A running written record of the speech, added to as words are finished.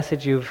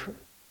message you've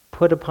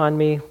put upon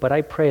me, but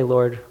I pray,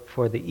 Lord,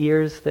 for the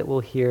ears that will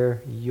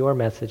hear your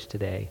message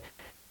today,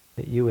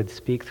 that you would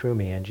speak through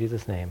me. In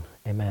Jesus' name,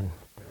 amen.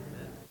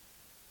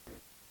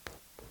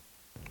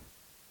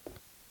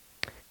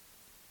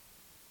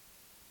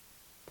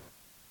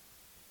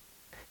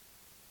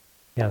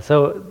 Yeah,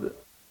 so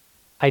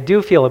I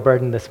do feel a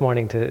burden this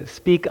morning to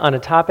speak on a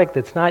topic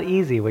that's not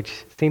easy,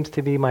 which seems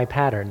to be my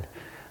pattern.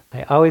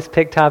 I always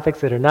pick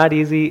topics that are not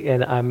easy,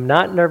 and I'm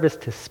not nervous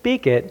to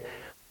speak it,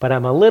 but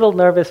I'm a little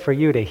nervous for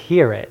you to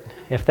hear it,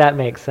 if that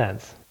makes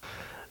sense.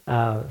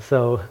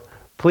 So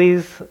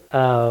please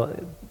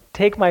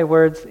take my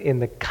words in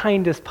the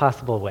kindest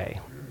possible way.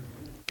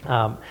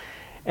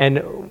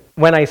 And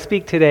when I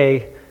speak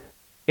today,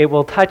 it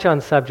will touch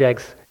on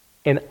subjects,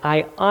 and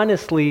I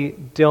honestly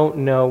don't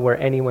know where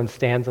anyone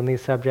stands on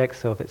these subjects,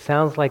 so if it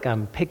sounds like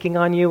I'm picking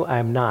on you,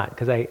 I'm not,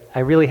 because I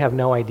really have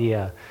no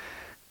idea.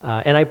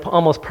 And I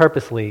almost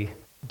purposely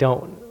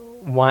don't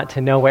want to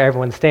know where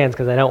everyone stands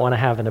because I don't want to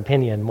have an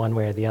opinion one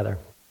way or the other.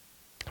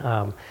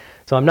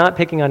 So I'm not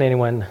picking on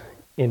anyone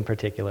in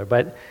particular,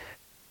 but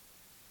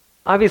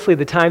obviously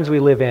the times we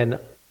live in,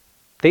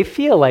 they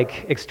feel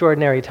like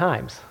extraordinary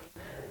times.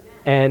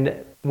 And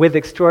with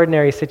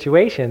extraordinary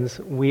situations,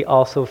 we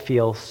also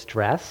feel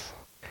stress,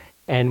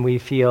 and we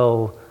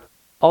feel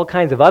all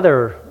kinds of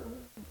other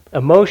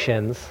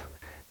emotions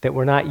that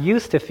we're not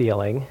used to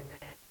feeling,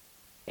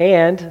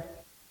 and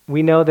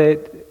we know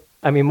that,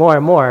 more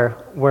and more,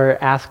 we're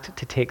asked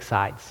to take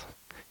sides.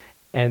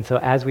 And so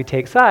as we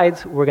take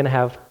sides, we're going to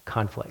have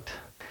conflict.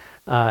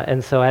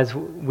 And so as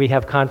we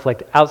have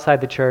conflict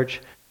outside the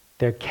church,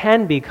 there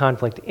can be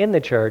conflict in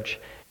the church,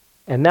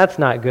 and that's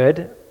not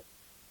good.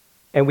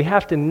 And we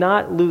have to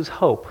not lose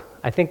hope.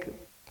 I think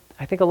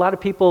a lot of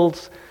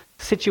people's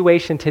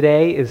situation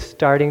today is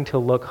starting to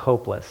look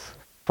hopeless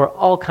for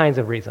all kinds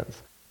of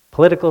reasons.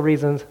 Political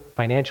reasons,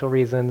 financial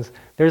reasons.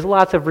 There's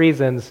lots of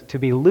reasons to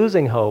be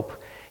losing hope.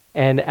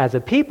 And as a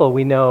people,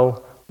 we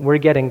know we're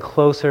getting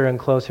closer and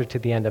closer to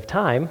the end of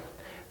time,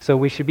 so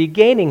we should be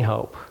gaining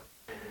hope.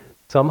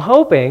 So I'm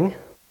hoping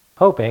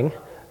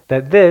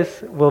that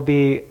this will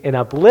be an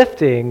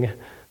uplifting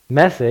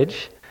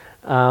message,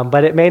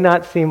 but it may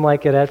not seem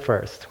like it at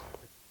first.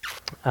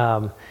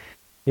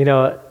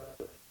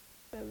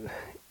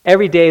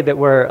 Every day that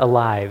we're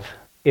alive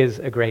is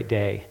a great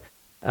day.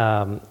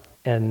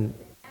 And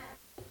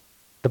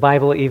the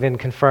Bible even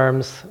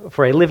confirms,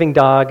 for a living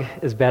dog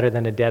is better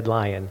than a dead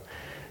lion.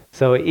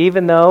 So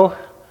even though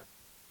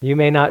you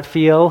may not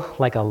feel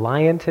like a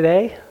lion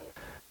today,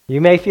 you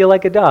may feel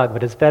like a dog,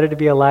 but it's better to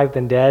be alive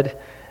than dead.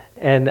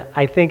 And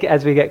I think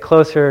as we get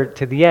closer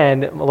to the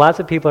end, lots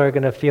of people are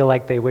going to feel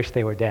like they wish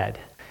they were dead.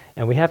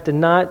 And we have to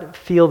not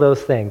feel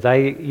those things. I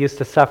used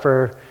to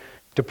suffer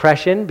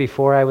depression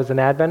before I was an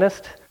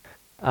Adventist.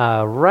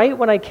 Right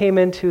when I came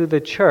into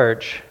the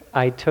church,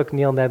 I took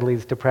Neil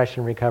Nedley's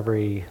Depression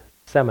Recovery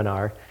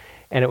Seminar,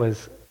 and it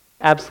was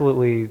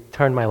absolutely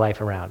turned my life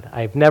around.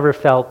 I've never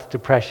felt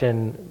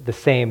depression the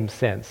same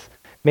since.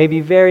 Maybe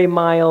very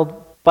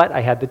mild, but I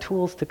had the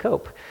tools to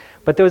cope.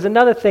 But there was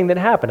another thing that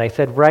happened. I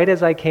said right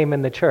as I came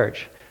in the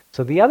church.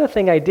 So the other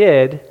thing I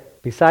did,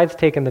 besides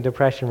taking the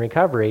depression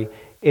recovery,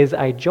 is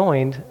I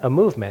joined a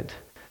movement.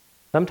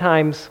 Many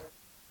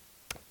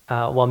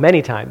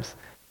times,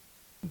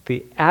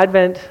 the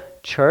Advent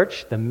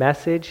church, the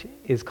message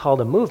is called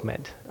a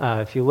movement.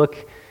 If you look,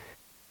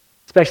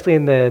 especially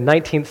in the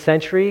 19th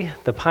century,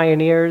 the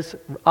pioneers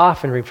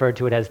often referred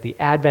to it as the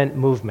Advent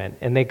movement,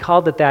 and they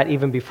called it that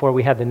even before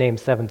we had the name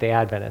Seventh-day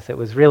Adventists. It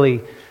was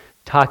really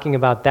talking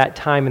about that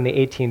time in the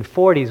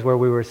 1840s where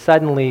we were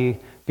suddenly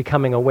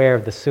becoming aware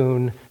of the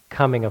soon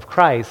coming of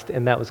Christ,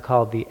 and that was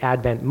called the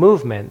Advent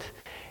movement.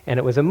 And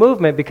it was a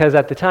movement because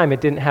at the time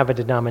it didn't have a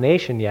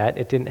denomination yet,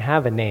 it didn't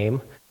have a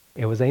name.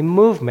 It was a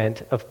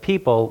movement of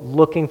people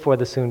looking for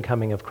the soon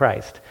coming of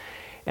Christ.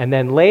 And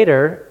then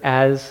later,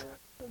 as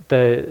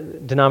the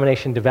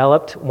denomination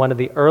developed, one of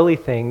the early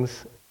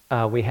things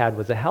we had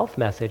was a health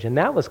message, and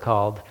that was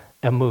called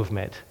a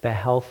movement, the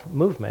health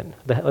movement,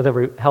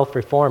 the health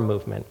reform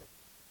movement.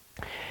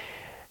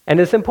 And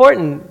it's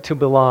important to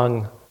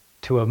belong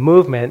to a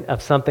movement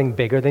of something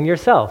bigger than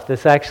yourself.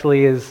 This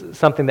actually is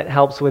something that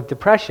helps with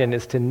depression,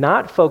 is to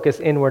not focus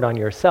inward on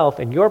yourself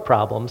and your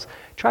problems.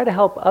 Try to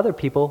help other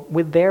people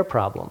with their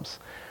problems.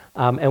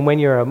 And when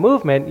you're a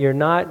movement, you're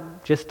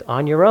not just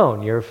on your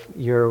own.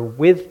 You're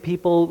with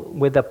people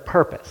with a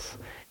purpose.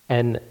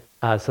 And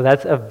so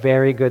that's a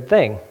very good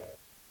thing.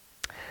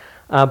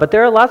 But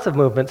there are lots of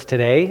movements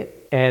today,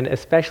 and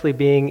especially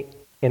being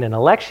in an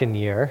election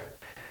year,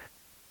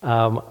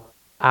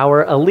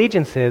 our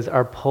allegiances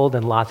are pulled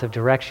in lots of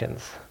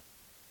directions.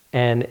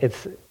 And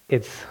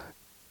it's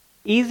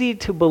easy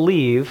to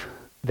believe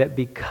that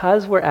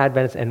because we're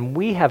Adventists and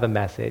we have a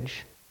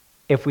message,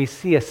 if we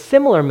see a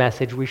similar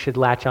message, we should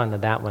latch on to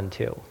that one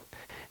too.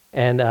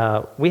 And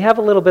we have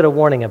a little bit of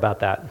warning about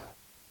that.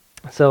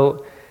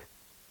 So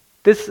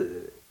this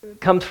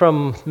comes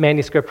from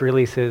Manuscript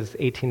Releases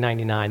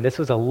 1899. This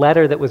was a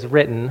letter that was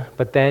written,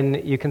 but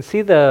then you can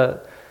see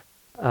the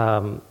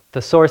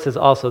The source is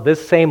also,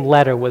 this same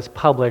letter was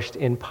published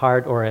in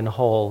part or in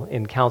whole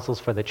in Counsels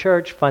for the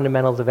Church,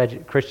 Fundamentals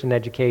of Christian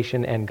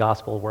Education, and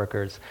Gospel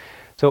Workers.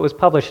 So it was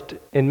published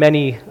in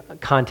many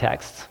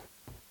contexts.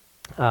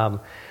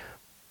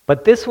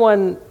 But this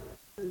one,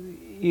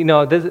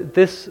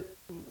 this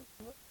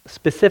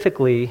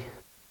specifically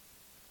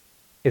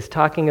is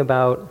talking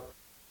about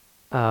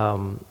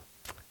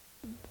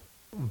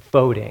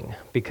voting,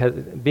 because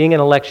being an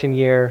election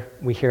year,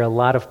 we hear a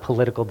lot of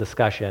political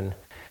discussion.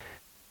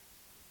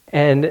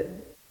 And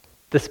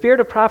the Spirit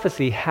of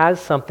Prophecy has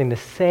something to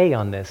say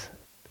on this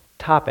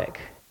topic.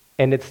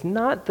 And it's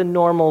not the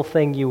normal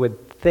thing you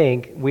would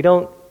think. We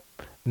don't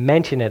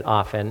mention it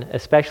often,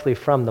 especially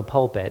from the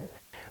pulpit.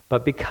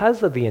 But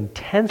because of the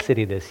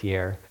intensity this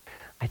year,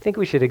 I think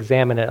we should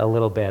examine it a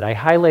little bit. I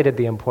highlighted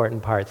the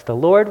important parts. The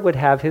Lord would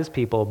have his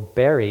people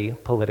bury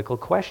political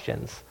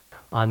questions.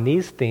 On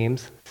these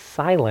themes,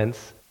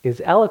 silence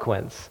is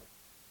eloquence.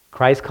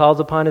 Christ calls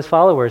upon his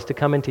followers to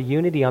come into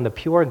unity on the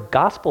pure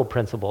gospel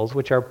principles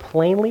which are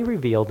plainly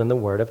revealed in the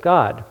Word of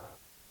God.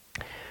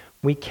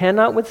 We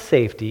cannot with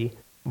safety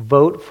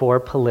vote for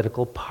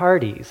political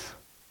parties.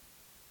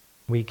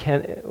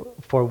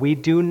 For we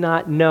do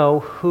not know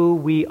who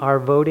we are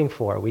voting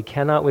for. We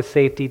cannot with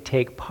safety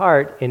take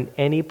part in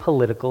any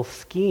political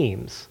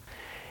schemes.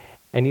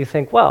 And you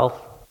think,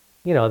 well,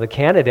 the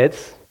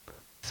candidates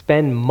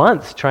spend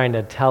months trying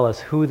to tell us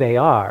who they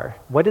are.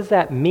 What does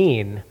that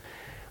mean?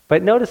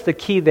 But notice the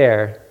key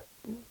there.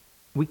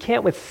 We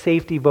can't with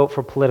safety vote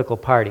for political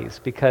parties,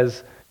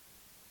 because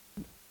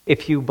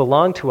if you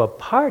belong to a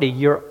party,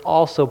 you're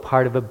also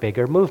part of a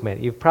bigger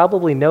movement. You've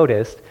probably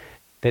noticed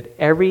that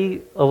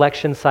every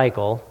election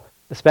cycle,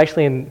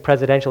 especially in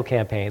presidential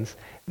campaigns,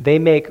 they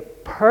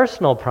make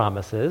personal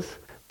promises,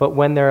 but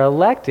when they're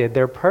elected,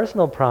 their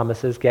personal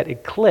promises get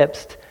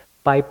eclipsed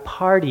by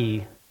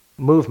party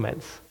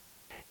movements.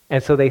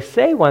 And so they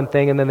say one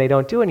thing and then they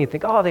don't do it, and you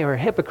think, oh, they were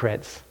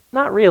hypocrites.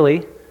 Not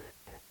really.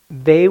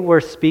 They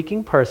were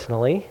speaking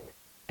personally,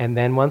 and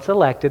then once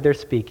elected, they're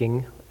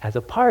speaking as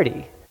a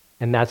party.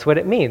 And that's what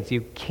it means.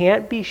 You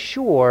can't be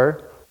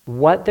sure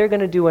what they're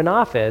going to do in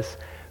office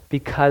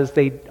because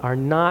they are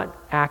not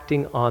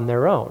acting on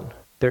their own.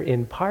 They're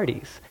in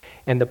parties.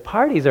 And the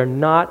parties are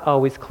not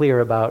always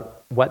clear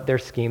about what their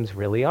schemes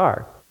really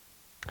are.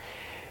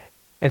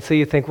 And so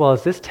you think, well,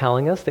 is this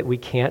telling us that we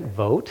can't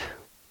vote?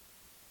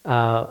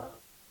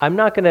 I'm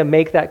not going to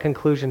make that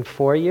conclusion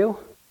for you,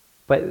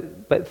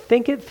 but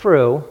think it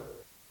through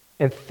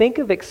and think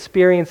of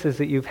experiences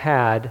that you've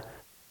had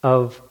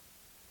of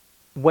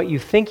what you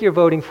think you're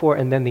voting for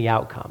and then the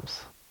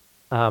outcomes.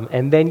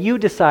 And then you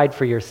decide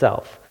for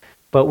yourself.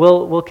 But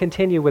we'll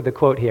continue with the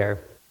quote here.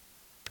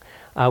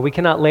 We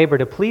cannot labor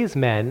to please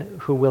men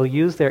who will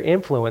use their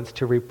influence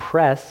to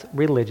repress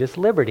religious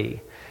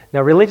liberty.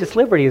 Now, religious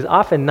liberty is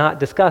often not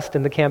discussed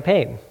in the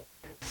campaign.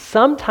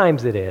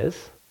 Sometimes it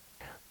is,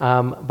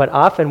 but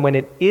often when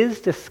it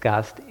is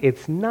discussed,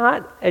 it's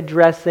not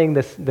addressing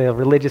the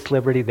religious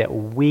liberty that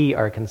we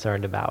are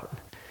concerned about.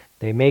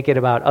 They make it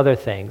about other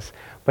things.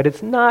 But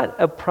it's not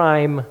a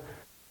prime,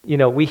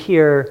 we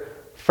hear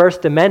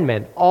First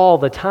Amendment all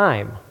the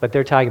time, but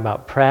they're talking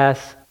about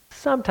press.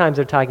 Sometimes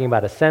they're talking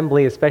about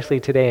assembly, especially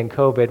today in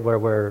COVID where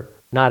we're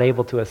not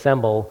able to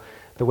assemble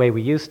the way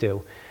we used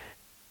to.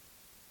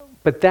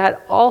 But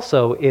that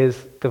also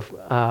is the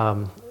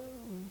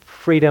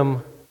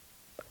freedom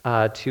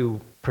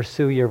to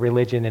pursue your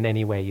religion in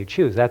any way you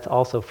choose. That's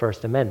also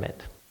First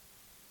Amendment.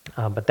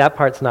 But that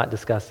part's not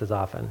discussed as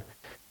often.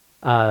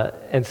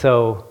 And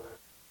so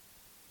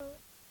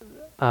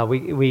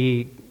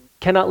we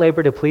cannot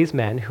labor to please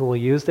men who will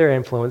use their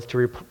influence to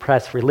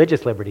repress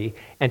religious liberty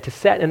and to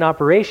set in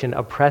operation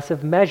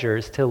oppressive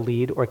measures to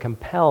lead or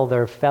compel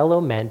their fellow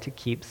men to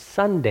keep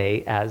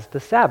Sunday as the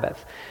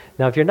Sabbath.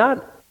 Now, if you're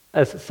not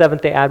a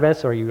Seventh-day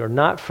Adventist or you are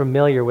not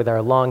familiar with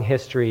our long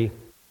history,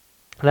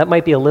 that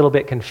might be a little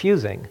bit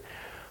confusing.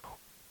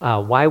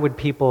 Why would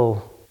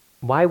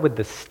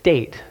the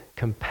state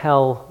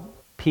compel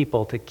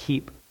people to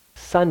keep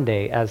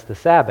Sunday as the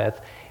Sabbath,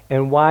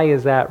 and why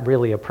is that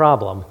really a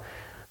problem?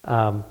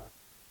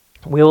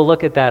 We will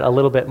look at that a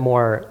little bit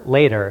more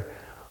later.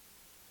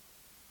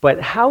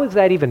 But how is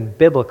that even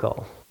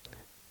biblical?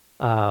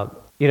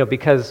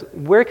 Because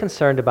we're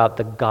concerned about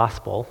the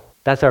gospel.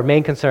 That's our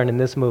main concern in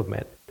this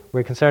movement.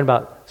 We're concerned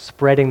about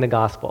spreading the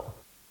gospel.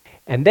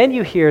 And then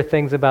you hear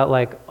things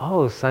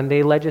about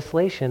Sunday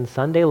legislation,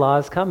 Sunday law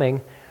is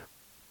coming.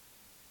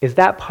 Is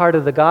that part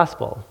of the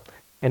gospel?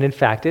 And in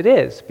fact it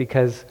is,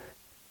 because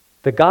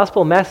the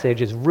gospel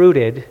message is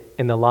rooted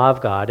in the law of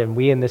God, and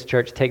we in this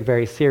church take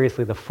very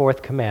seriously the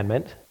fourth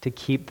commandment to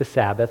keep the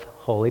Sabbath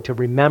holy, to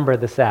remember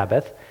the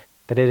Sabbath,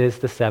 that it is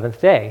the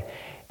seventh day.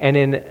 And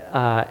in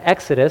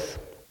Exodus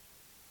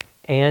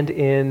and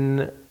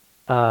in,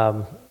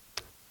 I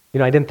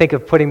didn't think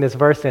of putting this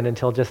verse in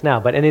until just now,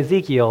 but in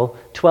Ezekiel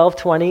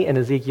 12:20 and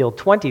Ezekiel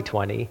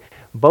 20:20,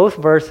 both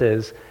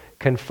verses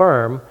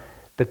confirm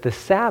that the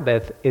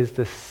Sabbath is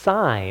the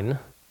sign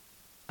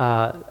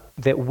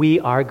that we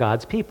are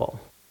God's people,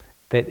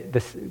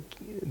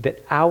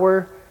 that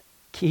our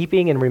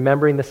keeping and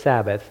remembering the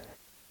Sabbath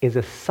is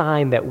a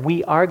sign that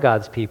we are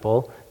God's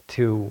people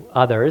to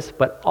others,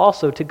 but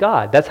also to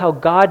God. That's how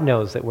God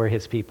knows that we're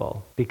his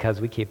people, because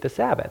we keep the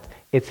Sabbath.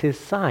 It's his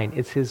sign.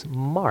 It's his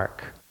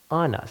mark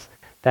on us.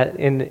 That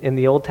in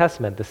the Old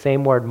Testament, the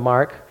same word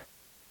mark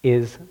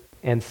is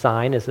and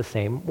sign is the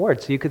same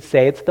word. So you could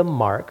say it's the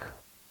mark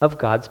of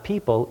God's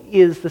people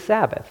is the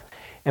Sabbath.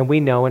 And we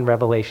know in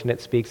Revelation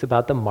it speaks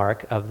about the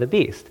mark of the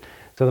beast.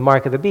 So the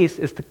mark of the beast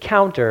is the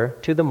counter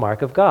to the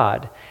mark of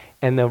God.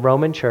 And the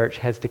Roman Church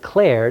has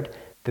declared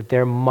that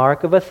their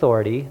mark of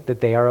authority, that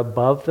they are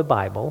above the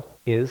Bible,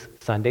 is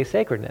Sunday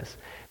sacredness.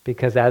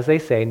 Because as they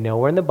say,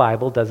 nowhere in the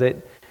Bible does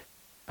it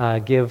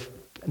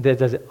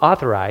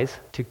authorize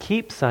to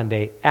keep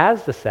Sunday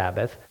as the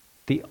Sabbath.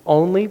 The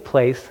only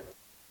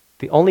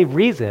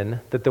reason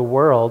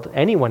that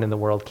anyone in the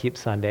world keeps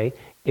Sunday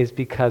is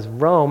because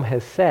Rome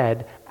has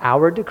said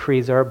our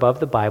decrees are above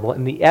the Bible,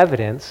 and the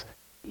evidence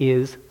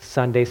is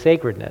Sunday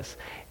sacredness.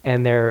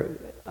 And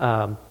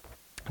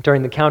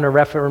during the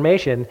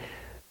Counter-Reformation,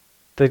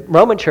 the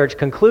Roman Church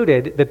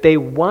concluded that they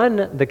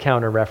won the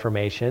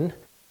Counter-Reformation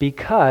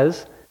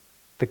because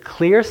the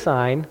clear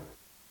sign,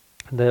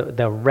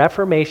 the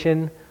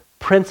Reformation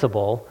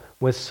principle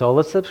was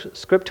sola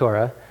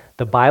scriptura,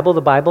 the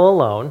Bible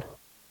alone,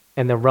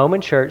 and the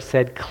Roman Church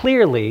said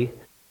clearly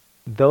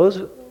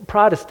those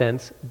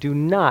Protestants do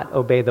not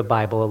obey the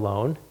Bible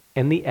alone,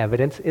 and the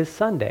evidence is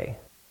Sunday.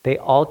 They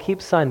all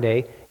keep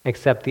Sunday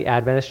except the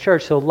Adventist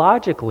Church. So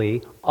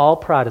logically, all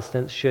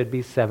Protestants should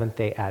be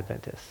Seventh-day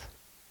Adventists.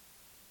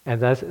 And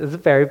that's a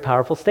very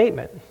powerful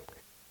statement.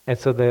 And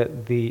so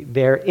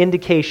their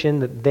indication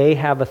that they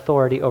have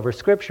authority over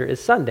Scripture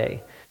is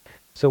Sunday.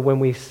 So when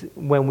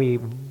we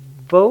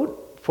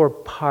vote for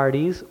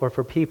parties or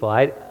for people,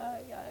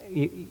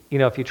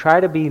 if you try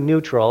to be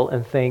neutral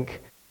and think,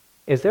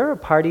 is there a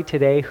party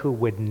today who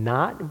would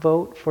not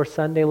vote for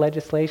Sunday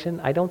legislation?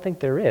 I don't think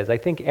there is. I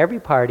think every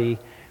party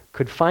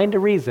could find a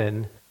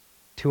reason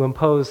to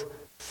impose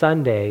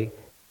Sunday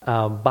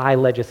by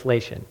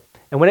legislation.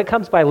 And when it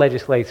comes by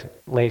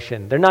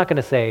legislation, they're not going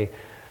to say,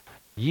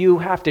 you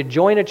have to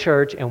join a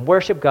church and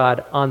worship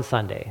God on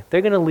Sunday.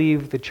 They're going to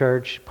leave the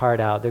church part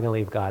out. They're going to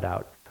leave God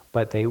out.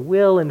 But they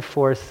will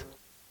enforce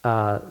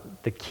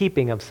the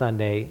keeping of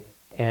Sunday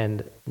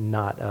and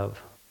not of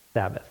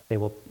Sabbath. They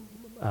will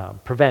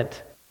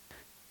prevent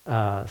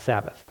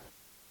Sabbath.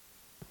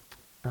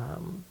 Let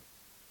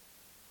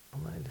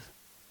me just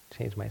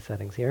change my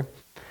settings here.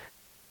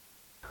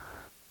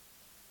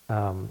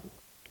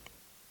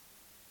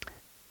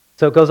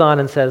 So it goes on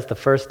and says, the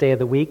first day of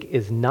the week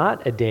is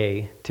not a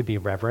day to be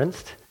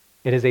reverenced.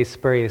 It is a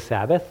spurious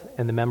Sabbath,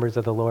 and the members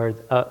of the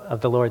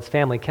Lord's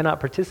family cannot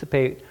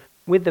participate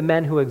with the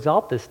men who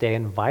exalt this day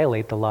and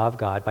violate the law of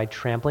God by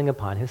trampling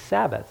upon his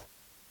Sabbath.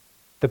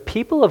 The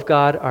people of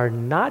God are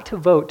not to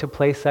vote to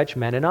place such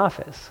men in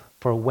office,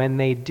 for when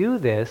they do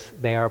this,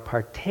 they are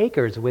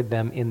partakers with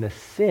them in the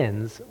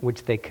sins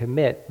which they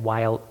commit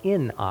while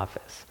in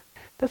office.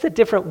 That's a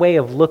different way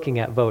of looking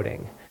at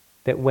voting,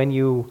 that when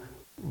you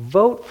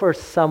vote for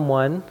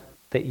someone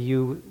that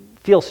you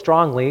feel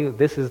strongly,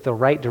 this is the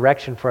right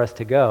direction for us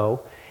to go,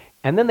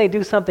 and then they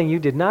do something you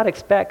did not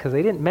expect because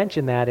they didn't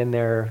mention that in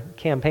their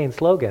campaign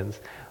slogans,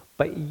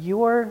 but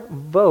your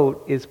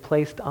vote is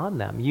placed on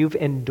them. You've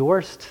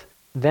endorsed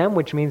them,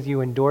 which means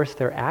you endorse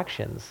their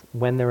actions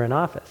when they're in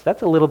office.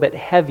 That's a little bit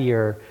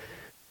heavier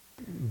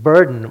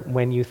burden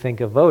when you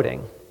think of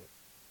voting.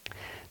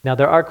 Now,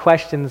 there are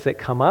questions that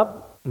come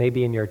up,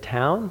 maybe in your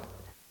town.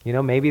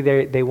 Maybe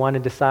they want to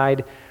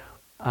decide,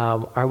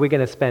 are we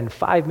going to spend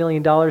 $5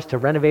 million to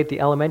renovate the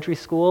elementary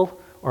school,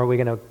 or are we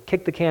going to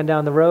kick the can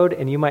down the road?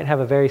 And you might have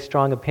a very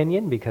strong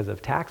opinion because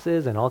of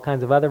taxes and all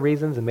kinds of other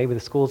reasons, and maybe the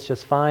school's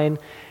just fine.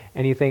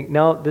 And you think,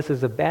 no, this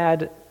is a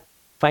bad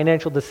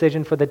financial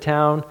decision for the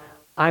town.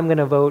 I'm going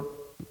to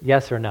vote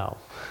yes or no.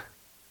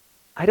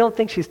 I don't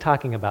think she's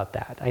talking about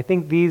that. I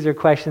think these are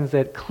questions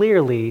that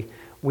clearly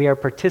we are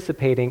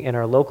participating in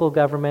our local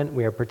government.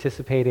 We are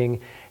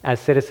participating as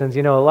citizens.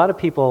 A lot of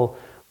people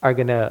are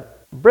going to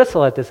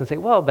bristle at this and say,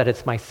 well, but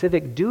it's my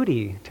civic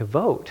duty to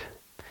vote.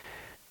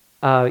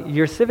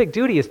 Your civic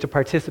duty is to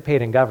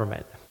participate in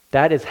government.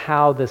 That is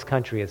how this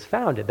country is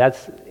founded.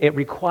 It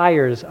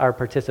requires our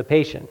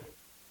participation.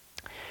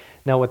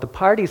 Now, what the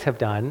parties have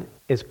done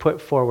is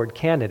put forward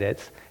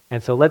candidates.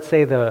 And so let's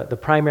say the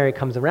primary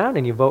comes around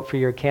and you vote for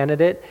your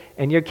candidate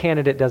and your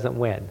candidate doesn't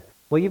win.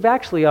 Well, you've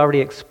actually already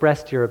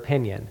expressed your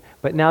opinion,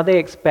 but now they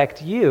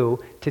expect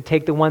you to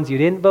take the ones you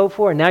didn't vote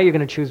for, and now you're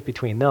going to choose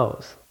between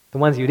those, the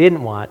ones you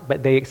didn't want,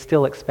 but they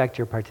still expect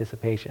your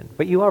participation.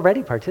 But you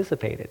already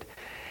participated.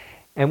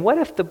 And what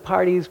if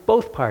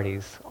both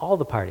parties, all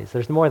the parties,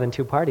 there's more than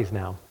two parties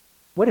now,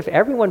 what if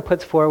everyone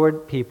puts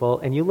forward people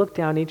and you look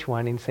down each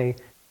one and say,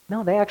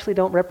 no, they actually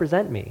don't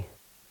represent me?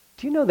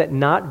 Do you know that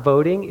not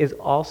voting is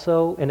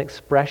also an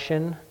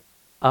expression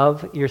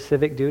of your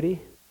civic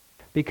duty?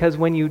 Because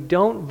when you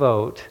don't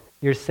vote,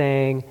 you're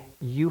saying,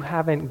 you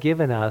haven't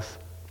given us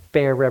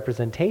fair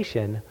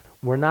representation.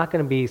 We're not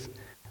going to be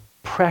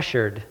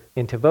pressured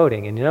into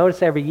voting. And you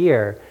notice every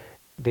year,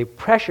 they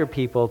pressure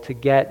people to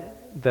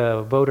get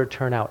the voter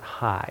turnout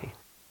high.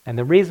 And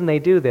the reason they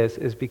do this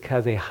is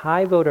because a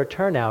high voter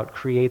turnout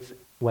creates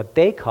what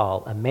they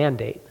call a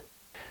mandate.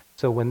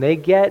 So when they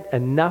get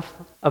enough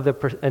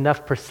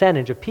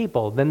percentage of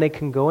people, then they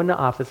can go into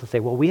office and say,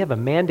 well, we have a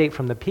mandate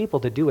from the people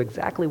to do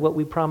exactly what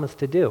we promised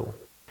to do.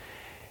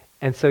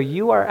 And so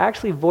you are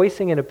actually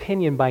voicing an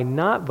opinion by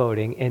not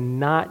voting and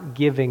not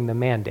giving the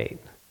mandate.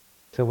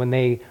 So when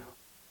they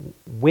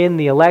win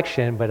the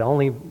election, but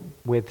only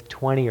with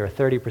 20 or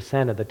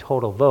 30% of the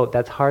total vote,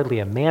 that's hardly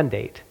a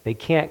mandate. They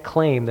can't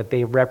claim that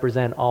they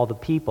represent all the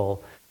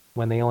people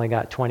when they only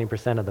got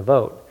 20% of the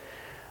vote.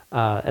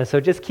 And so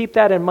just keep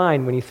that in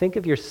mind when you think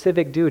of your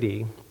civic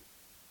duty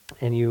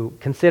and you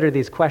consider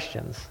these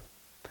questions.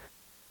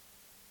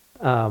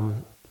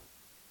 And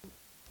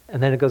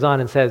then it goes on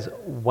and says,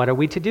 what are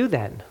we to do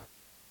then?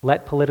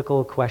 Let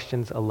political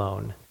questions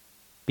alone.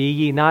 Be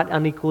ye not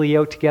unequally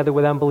yoked together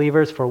with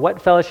unbelievers, for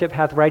what fellowship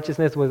hath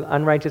righteousness with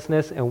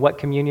unrighteousness, and what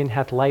communion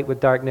hath light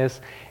with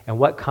darkness, and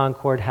what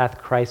concord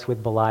hath Christ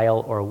with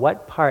Belial, or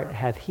what part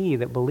hath he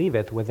that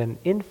believeth with an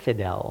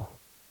infidel?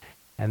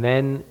 And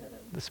then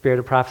the Spirit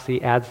of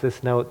Prophecy adds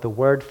this note, the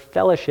word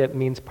fellowship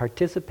means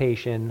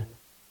participation,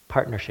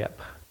 partnership.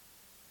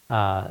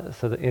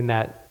 In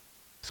that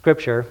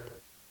scripture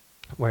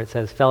where it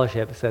says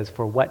fellowship, it says,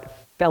 for what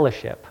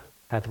fellowship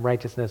hath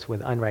righteousness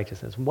with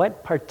unrighteousness?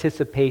 What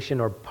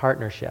participation or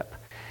partnership?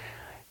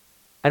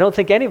 I don't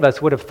think any of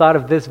us would have thought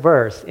of this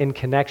verse in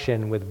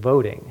connection with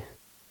voting.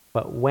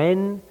 But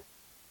when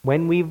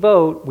we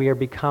vote, we are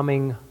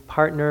becoming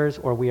partners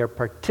or we are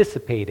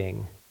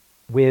participating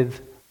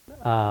with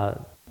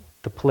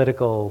the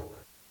political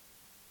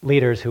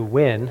leaders who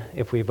win.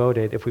 If we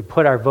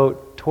put our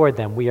vote toward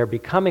them, we are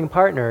becoming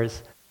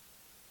partners.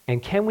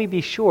 And can we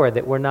be sure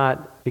that we're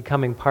not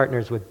becoming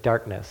partners with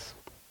darkness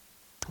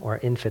or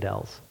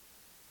infidels?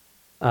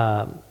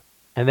 And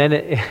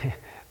then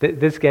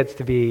this gets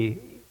to be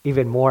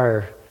even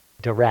more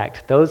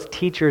direct. Those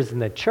teachers in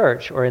the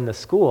church or in the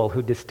school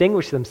who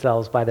distinguish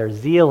themselves by their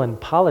zeal in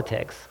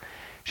politics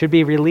should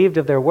be relieved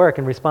of their work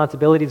and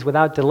responsibilities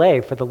without delay,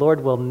 for the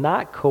Lord will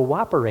not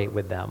cooperate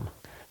with them.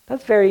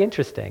 That's very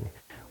interesting.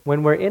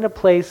 When we're in a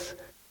place,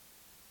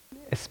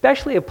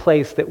 especially a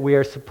place that we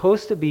are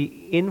supposed to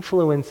be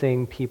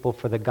influencing people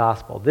for the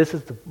gospel. This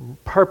is the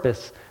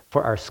purpose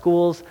for our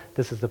schools.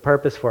 This is the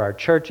purpose for our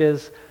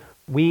churches.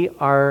 We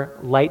are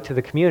light to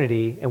the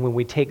community, and when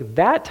we take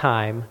that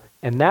time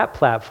and that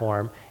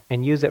platform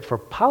and use it for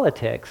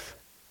politics,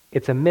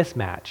 it's a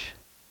mismatch.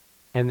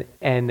 And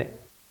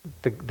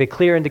the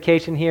clear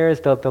indication here is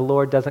that the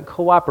Lord doesn't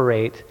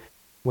cooperate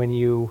when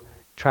you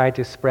try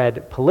to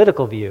spread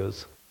political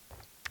views.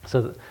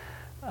 So,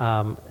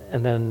 and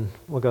then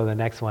we'll go to the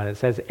next one. It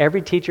says,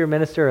 every teacher,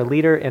 minister, or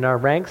leader in our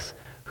ranks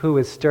who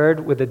is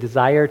stirred with a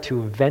desire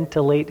to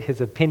ventilate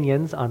his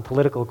opinions on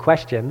political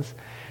questions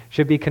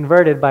should be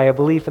converted by a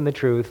belief in the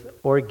truth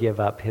or give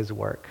up his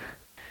work.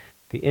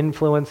 The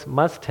influence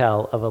must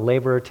tell of a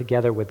laborer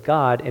together with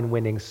God in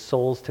winning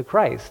souls to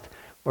Christ,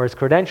 or his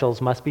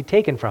credentials must be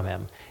taken from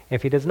him.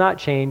 If he does not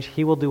change,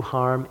 he will do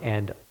harm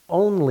and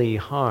only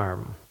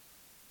harm.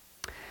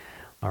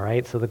 All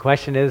right, so the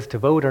question is to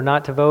vote or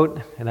not to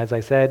vote. And as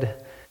I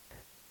said,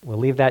 we'll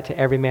leave that to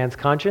every man's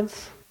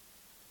conscience.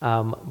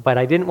 But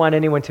I didn't want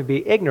anyone to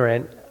be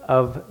ignorant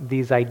of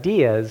these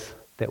ideas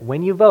that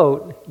when you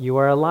vote, you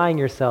are aligning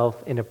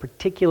yourself in a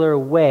particular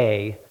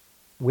way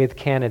with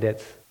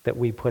candidates that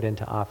we put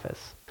into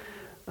office.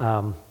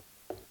 And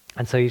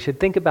so you should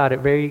think about it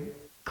very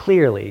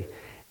clearly.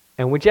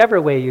 And whichever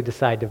way you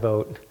decide to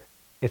vote,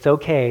 it's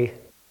okay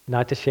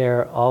not to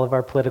share all of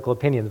our political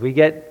opinions. We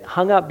get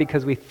hung up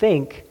because we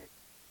think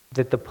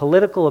that the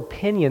political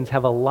opinions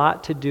have a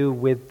lot to do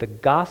with the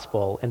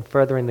gospel and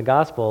furthering the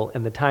gospel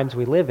in the times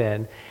we live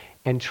in,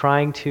 and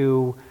trying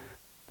to,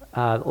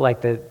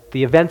 like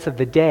the events of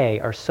the day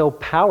are so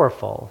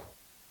powerful.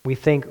 We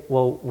think,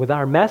 well, with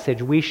our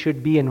message, we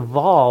should be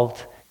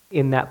involved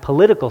in that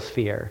political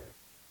sphere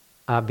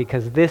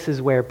because this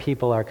is where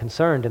people are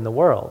concerned in the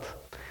world.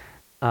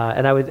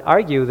 And I would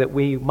argue that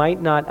we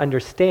might not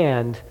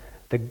understand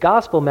the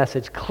gospel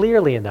message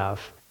clearly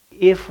enough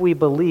if we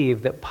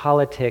believe that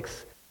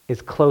politics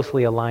is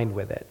closely aligned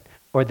with it,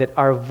 or that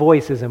our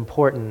voice is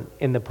important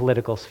in the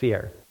political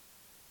sphere.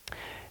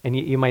 And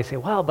you might say,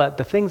 well, but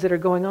the things that are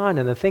going on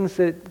and the things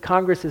that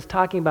Congress is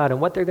talking about and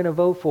what they're going to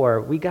vote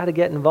for, we got to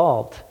get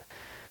involved.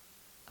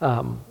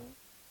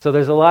 So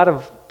there's a lot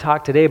of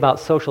talk today about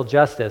social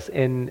justice.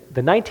 In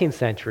the 19th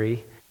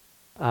century,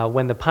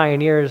 when the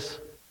pioneers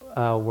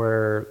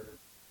were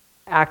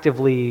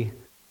actively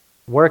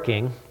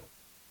working,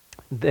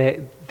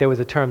 there was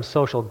a term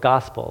social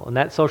gospel, and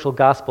that social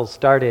gospel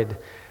started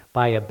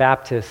by a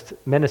Baptist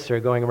minister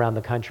going around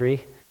the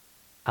country.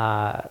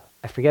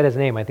 I forget his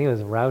name. I think it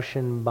was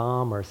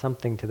Rauschenbaum or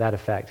something to that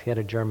effect. He had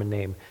a German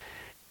name.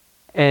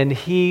 And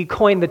he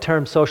coined the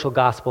term social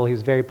gospel. He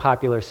was a very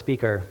popular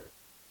speaker.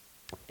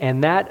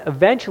 And that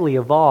eventually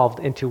evolved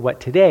into what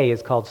today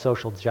is called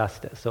social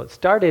justice. So it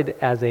started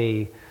as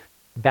a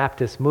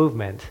Baptist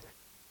movement,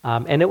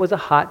 And it was a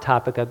hot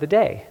topic of the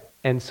day.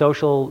 And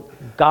social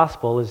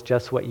gospel is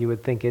just what you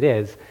would think it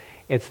is.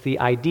 It's the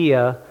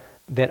idea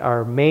that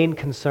our main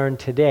concern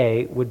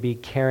today would be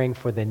caring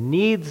for the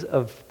needs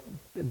of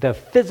the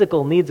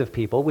physical needs of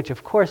people, which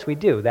of course we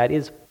do. That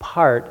is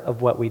part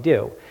of what we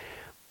do.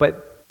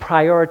 But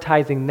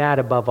prioritizing that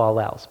above all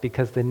else,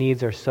 because the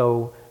needs are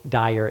so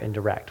dire and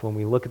direct. When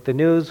we look at the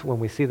news, when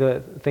we see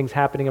the things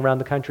happening around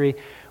the country,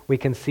 we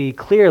can see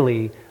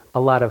clearly a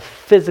lot of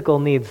physical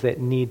needs that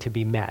need to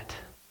be met.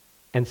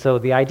 And so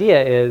the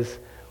idea is,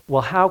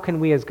 well, how can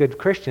we as good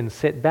Christians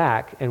sit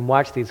back and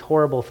watch these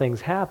horrible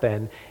things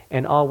happen,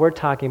 and all we're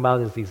talking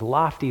about is these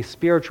lofty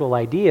spiritual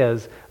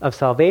ideas of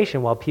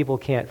salvation while people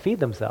can't feed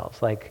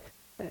themselves? Like,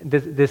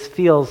 this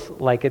feels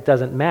like it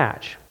doesn't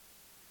match.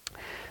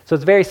 So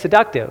it's very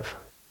seductive.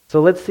 So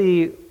let's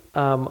see,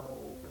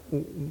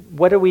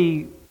 what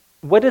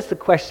is the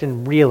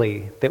question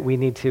really that we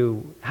need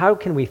to, how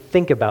can we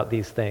think about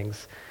these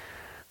things?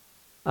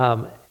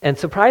 And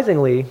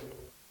surprisingly,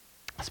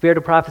 Spirit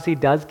of Prophecy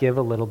does give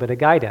a little bit of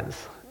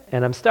guidance.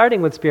 And I'm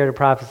starting with Spirit of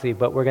Prophecy,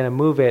 but we're going to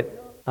move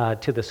it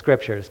to the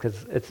Scriptures,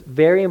 because it's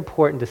very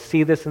important to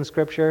see this in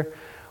Scripture,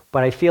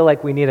 but I feel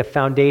like we need a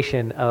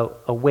foundation,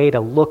 a way to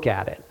look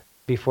at it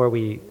before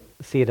we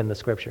see it in the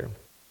Scripture.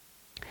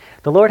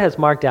 The Lord has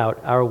marked out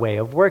our way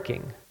of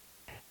working.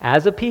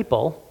 As a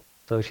people,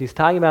 so she's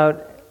talking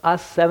about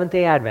us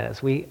Seventh-day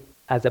Adventists,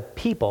 as a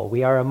people,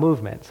 we are a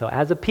movement. So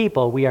as a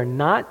people, we are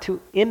not to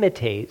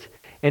imitate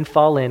and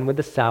fall in with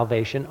the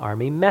Salvation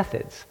Army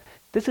methods.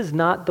 This is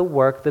not the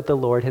work that the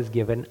Lord has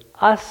given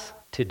us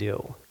to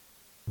do.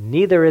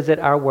 Neither is it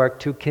our work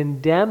to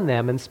condemn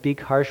them and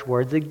speak harsh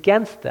words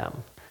against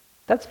them.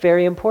 That's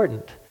very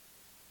important.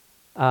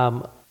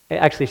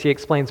 Actually, she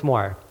explains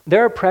more.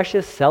 There are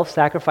precious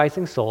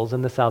self-sacrificing souls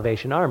in the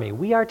Salvation Army.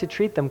 We are to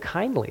treat them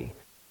kindly.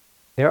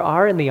 There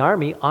are in the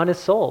army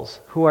honest souls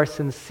who are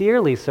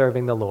sincerely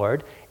serving the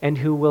Lord and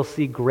who will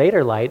see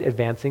greater light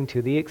advancing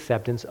to the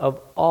acceptance of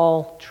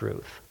all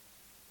truth.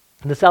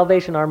 The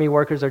Salvation Army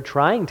workers are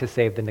trying to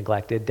save the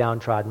neglected,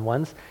 downtrodden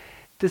ones.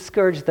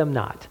 Discourage them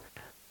not.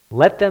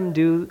 Let them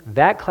do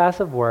that class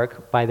of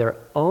work by their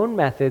own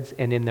methods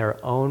and in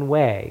their own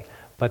way.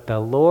 But the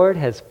Lord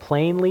has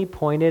plainly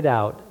pointed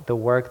out the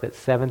work that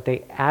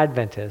Seventh-day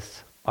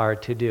Adventists are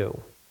to do.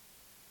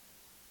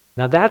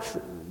 Now that's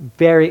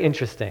very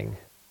interesting.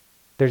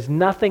 There's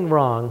nothing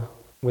wrong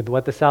with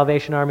what the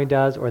Salvation Army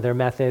does or their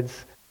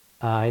methods.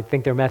 I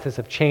think their methods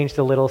have changed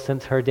a little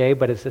since her day,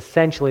 but it's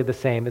essentially the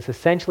same. It's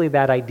essentially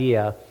that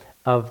idea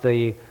of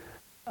the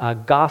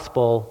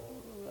gospel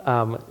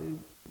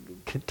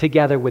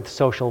together with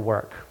social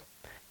work.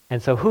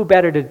 And so who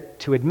better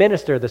to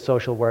administer the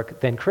social work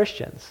than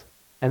Christians?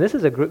 And this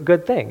is a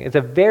good thing. It's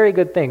a very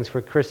good thing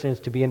for Christians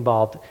to be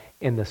involved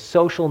in the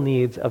social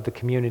needs of the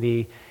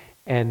community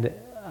and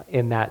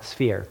in that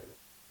sphere.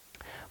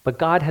 But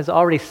God has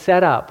already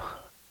set up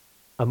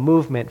a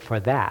movement for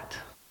that.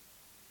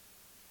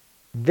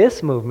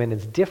 This movement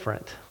is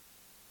different.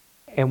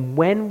 And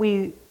when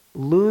we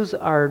lose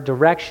our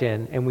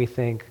direction and we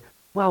think,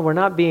 well, we're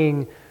not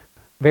being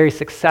very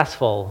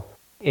successful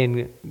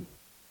in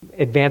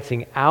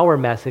advancing our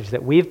message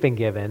that we've been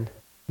given,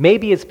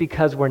 maybe it's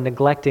because we're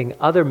neglecting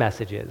other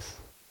messages.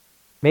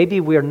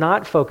 Maybe we're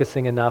not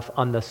focusing enough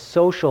on the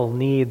social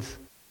needs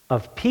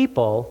of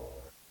people,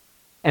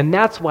 and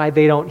that's why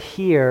they don't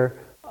hear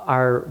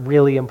our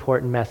really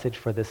important message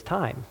for this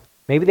time.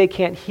 Maybe they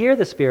can't hear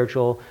the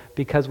spiritual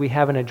because we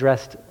haven't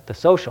addressed the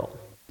social.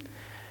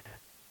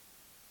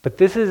 But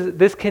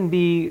this can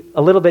be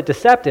a little bit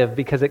deceptive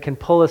because it can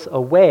pull us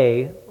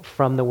away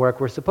from the work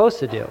we're supposed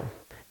to do.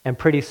 And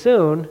pretty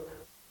soon,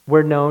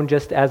 we're known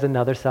just as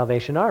another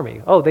Salvation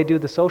Army. Oh, they do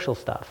the social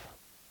stuff.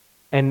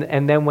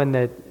 And then when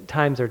the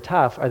times are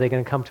tough, are they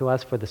going to come to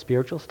us for the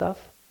spiritual stuff?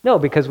 No,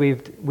 because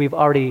we've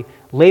already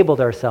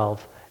labeled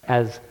ourselves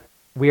as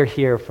we're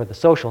here for the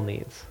social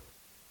needs.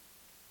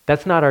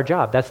 That's not our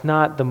job. That's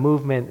not the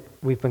movement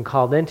we've been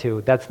called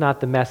into. That's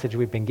not the message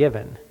we've been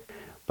given.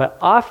 But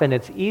often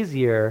it's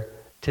easier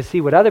to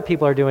see what other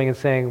people are doing and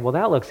saying, well,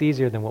 that looks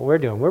easier than what we're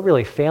doing. We're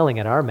really failing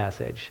at our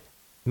message.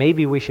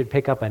 Maybe we should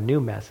pick up a new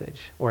message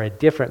or a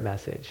different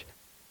message.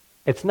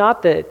 It's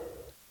not that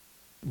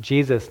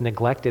Jesus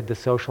neglected the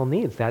social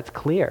needs. That's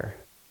clear.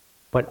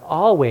 But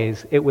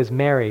always it was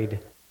married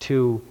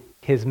to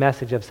his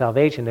message of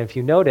salvation. And if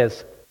you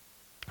notice,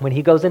 when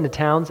he goes into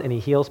towns and he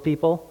heals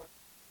people,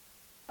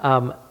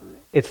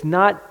 it's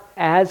not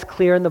as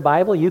clear in the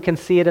Bible. You can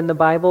see it in the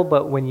Bible,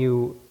 but when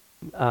you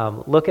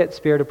look at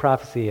Spirit of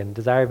Prophecy and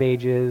Desire of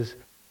Ages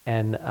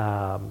and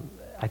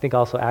I think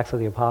also Acts of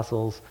the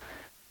Apostles,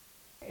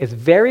 it's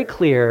very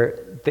clear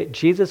that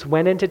Jesus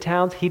went into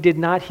towns. He did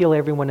not heal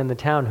everyone in the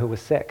town who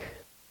was sick.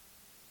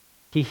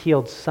 He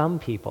healed some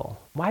people.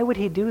 Why would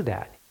he do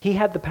that? He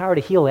had the power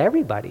to heal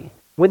everybody.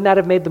 Wouldn't that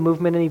have made the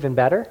movement even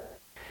better?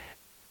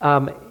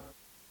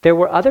 There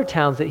were other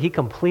towns that he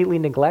completely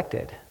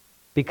neglected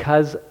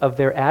because of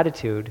their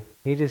attitude.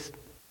 He just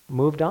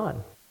moved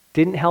on.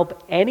 Didn't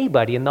help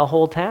anybody in the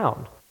whole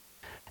town.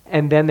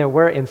 And then there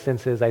were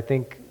instances, I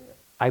think,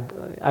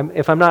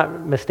 if I'm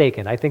not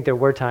mistaken, I think there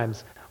were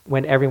times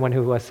when everyone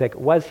who was sick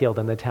was healed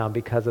in the town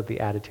because of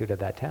the attitude of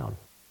that town.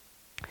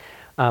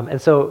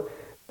 And so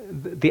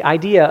the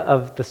idea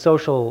of the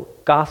social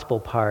gospel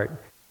part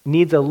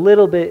needs a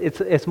little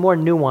bit, it's more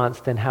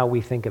nuanced than how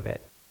we think of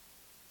it.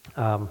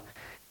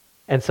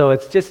 And so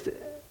it's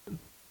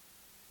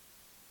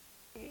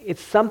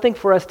something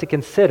for us to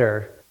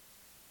consider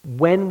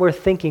when we're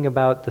thinking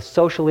about the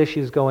social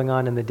issues going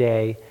on in the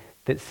day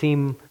that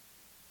seem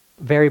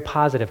very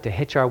positive to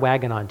hitch our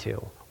wagon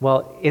onto.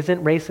 Well,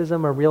 isn't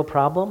racism a real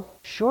problem?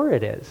 Sure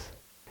it is.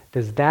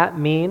 Does that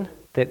mean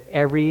that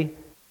every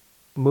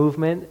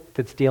movement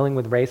that's dealing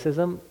with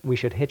racism we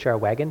should hitch our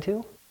wagon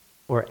to?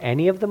 Or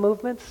any of the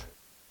movements?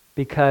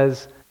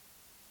 Because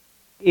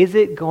is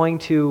it going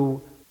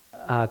to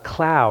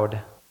cloud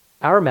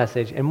our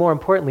message, and more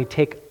importantly,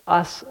 take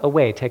us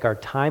away, take our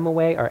time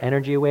away, our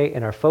energy away,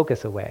 and our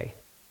focus away?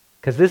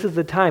 Because this is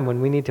the time when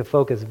we need to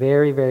focus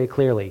very, very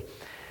clearly.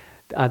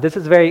 This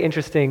is a very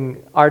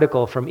interesting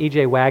article from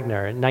E.J.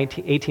 Wagner in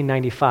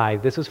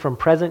 1895. This was from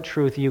Present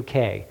Truth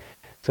UK.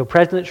 So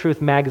Present Truth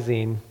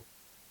magazine,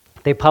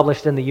 they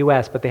published in the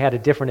US, but they had a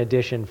different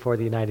edition for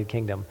the United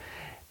Kingdom.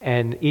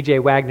 And E.J.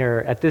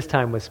 Wagner at this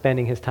time was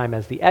spending his time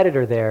as the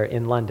editor there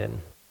in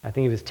London. I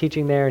think he was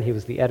teaching there and he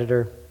was the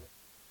editor.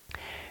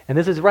 And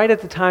this is right at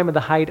the time of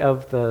the height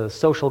of the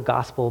social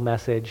gospel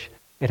message.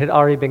 It had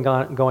already been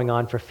going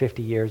on for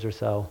 50 years or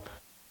so.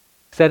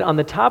 Said, on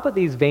the top of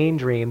these vain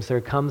dreams,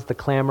 there comes the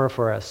clamor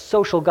for a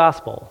social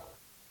gospel.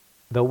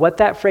 Though what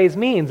that phrase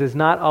means is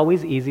not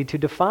always easy to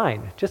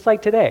define, just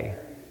like today.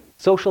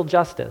 Social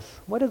justice.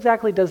 What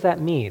exactly does that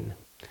mean?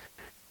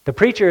 The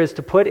preacher is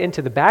to put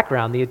into the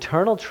background the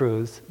eternal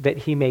truths that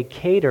he may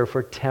cater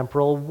for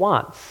temporal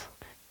wants.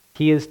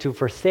 He is to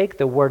forsake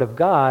the word of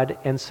God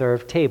and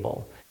serve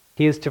table.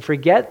 He is to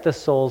forget the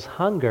soul's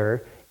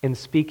hunger in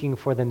speaking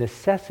for the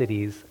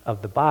necessities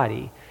of the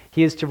body.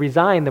 He is to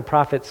resign the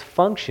prophet's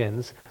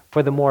functions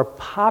for the more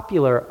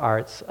popular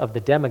arts of the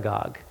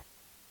demagogue.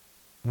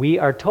 We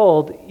are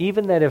told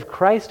even that if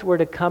Christ were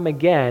to come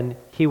again,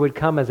 he would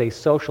come as a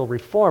social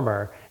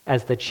reformer,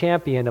 as the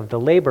champion of the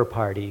Labor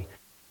Party,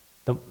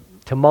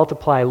 to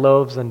multiply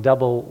loaves and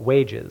double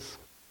wages.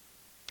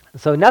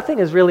 So nothing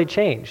has really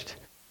changed.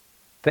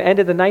 The end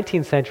of the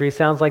 19th century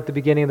sounds like the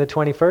beginning of the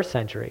 21st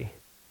century.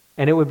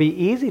 And it would be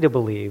easy to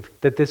believe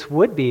that this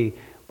would be,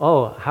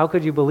 how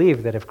could you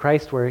believe that if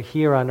Christ were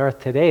here on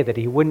earth today that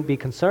he wouldn't be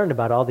concerned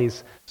about all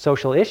these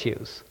social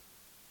issues?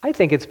 I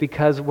think it's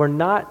because we are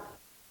not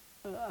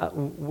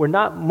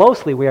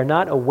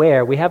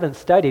aware, we haven't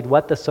studied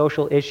what the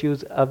social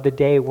issues of the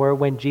day were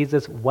when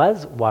Jesus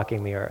was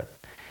walking the earth.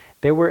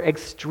 There were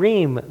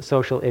extreme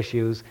social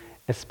issues,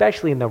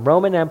 especially in the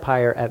Roman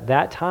Empire at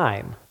that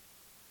time.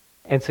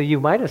 And so you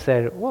might have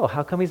said,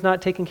 how come he's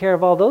not taking care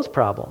of all those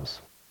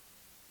problems?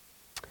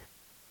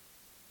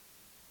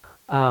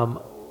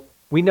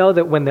 We know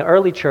that when the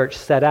early church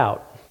set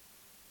out,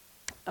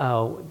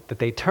 that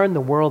they turned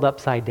the world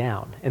upside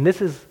down. And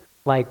this is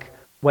like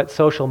what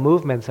social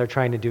movements are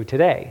trying to do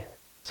today.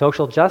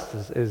 Social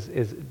justice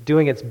is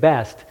doing its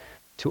best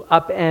to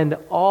upend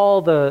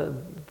all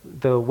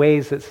the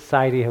ways that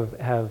society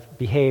have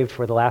behaved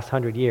for the last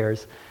 100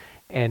 years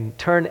and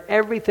turn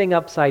everything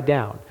upside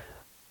down.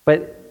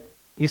 But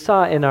you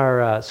saw in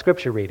our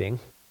scripture reading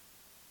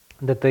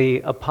that the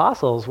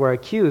apostles were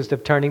accused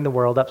of turning the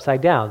world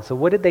upside down. So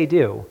what did they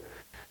do?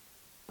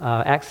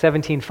 Acts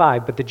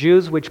 17:5, but the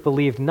Jews which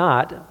believed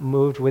not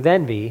moved with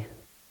envy.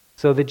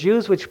 So the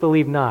Jews which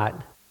believed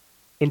not,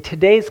 in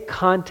today's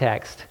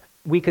context,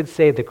 we could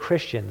say the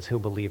Christians who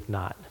believed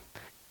not.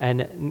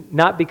 And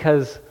not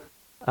because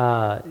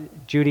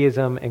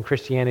Judaism and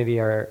Christianity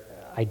are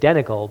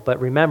identical, but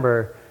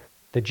remember,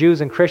 the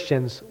Jews and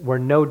Christians were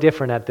no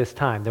different at this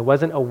time. There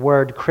wasn't a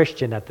word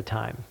Christian at the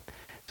time.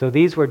 So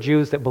these were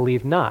Jews that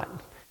believed not,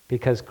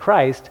 because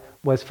Christ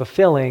was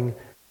fulfilling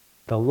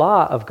the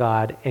law of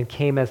God and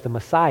came as the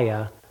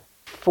Messiah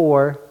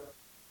for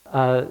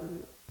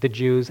the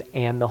Jews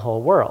and the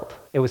whole world.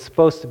 It was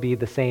supposed to be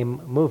the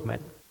same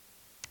movement.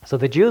 So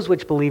the Jews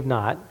which believed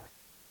not,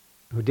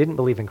 who didn't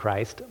believe in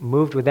Christ,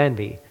 moved with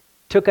envy,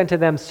 took unto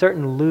them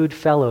certain lewd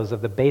fellows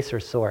of the baser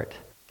sort.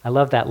 I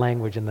love that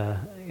language in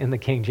the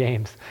King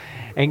James.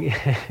 And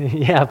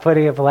yeah,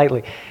 putting it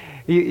politely.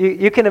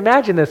 You can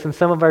imagine this in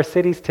some of our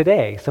cities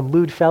today, some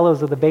lewd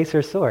fellows of the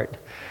baser sort,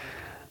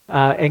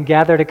 and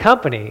gathered a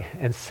company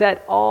and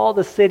set all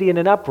the city in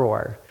an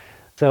uproar.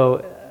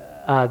 So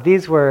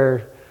these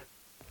were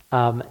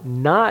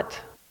not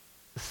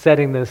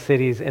setting those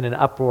cities in an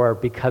uproar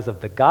because of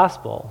the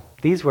gospel.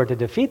 These were to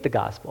defeat the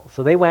gospel.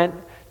 So they went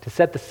to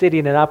set the city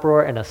in an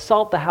uproar and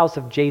assault the house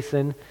of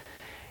Jason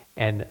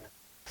and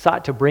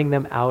sought to bring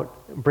them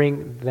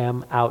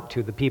out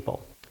to the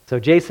people. So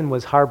Jason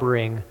was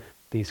harboring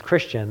these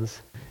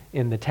Christians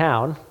in the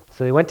town.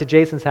 So they went to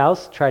Jason's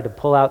house, tried to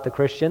pull out the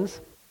Christians.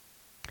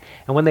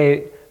 And when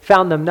they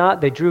found them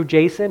not, they drew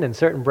Jason and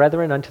certain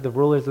brethren unto the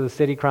rulers of the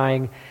city,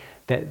 crying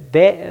that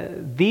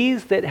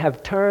these that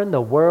have turned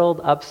the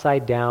world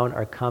upside down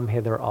are come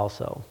hither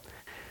also.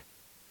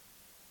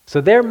 So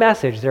their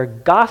message, their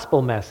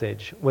gospel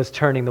message, was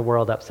turning the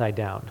world upside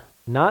down,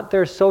 not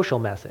their social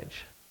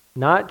message,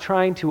 not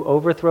trying to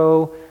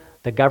overthrow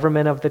the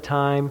government of the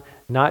time,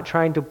 not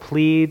trying to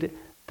plead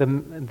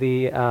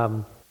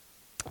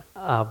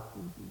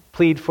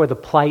plead for the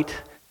plight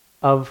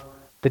of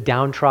the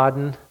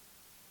downtrodden.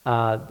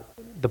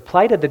 The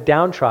plight of the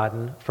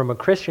downtrodden, from a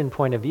Christian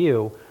point of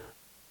view,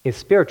 is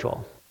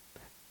spiritual.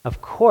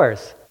 Of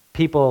course,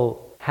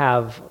 people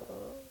have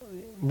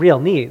real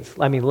needs.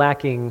 I mean,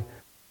 lacking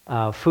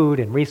food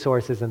and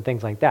resources and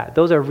things like that.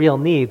 Those are real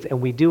needs,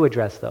 and we do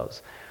address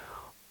those.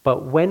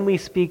 But when we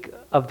speak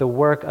of the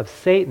work of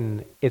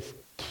Satan, it's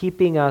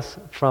keeping us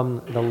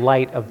from the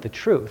light of the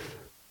truth.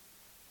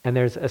 And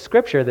there's a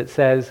scripture that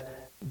says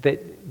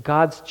that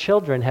God's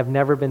children have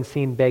never been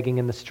seen begging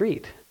in the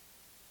street.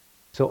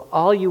 So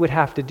all you would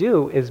have to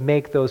do is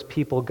make those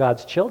people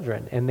God's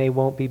children, and they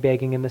won't be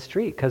begging in the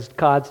street, because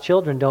God's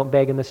children don't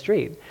beg in the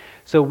street.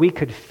 So we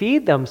could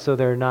feed them so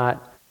they're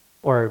not,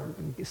 or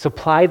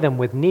supply them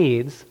with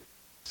needs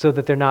so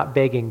that they're not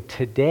begging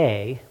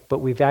today, but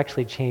we've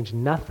actually changed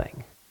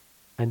nothing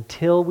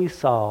until we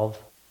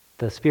solve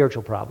the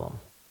spiritual problem.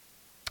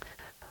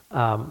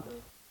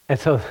 And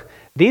so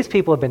these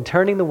people have been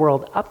turning the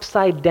world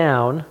upside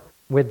down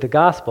with the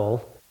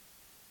gospel,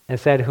 and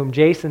said, whom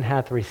Jason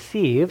hath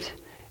received,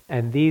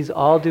 and these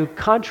all do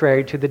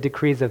contrary to the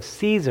decrees of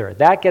Caesar.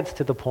 That gets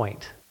to the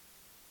point.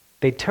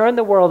 They turned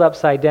the world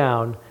upside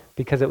down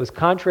because it was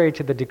contrary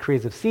to the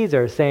decrees of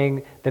Caesar,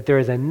 saying that there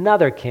is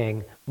another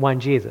king, one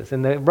Jesus.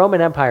 In the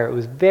Roman Empire, it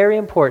was very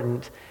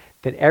important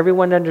that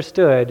everyone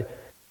understood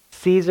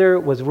Caesar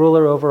was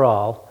ruler over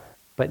all,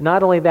 but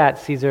not only that,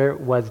 Caesar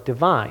was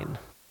divine.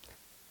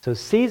 So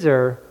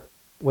Caesar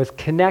was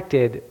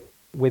connected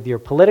with your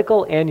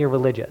political and your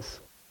religious.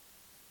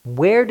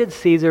 Where did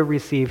Caesar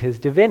receive his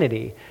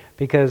divinity?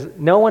 Because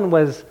no one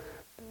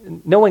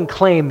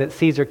claimed that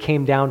Caesar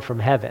came down from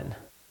heaven.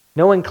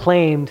 No one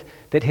claimed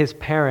that his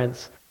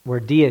parents were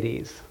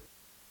deities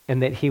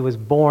and that he was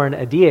born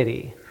a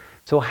deity.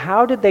 So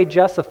how did they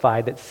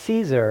justify that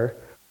Caesar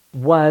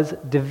was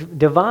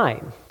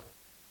divine?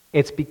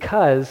 It's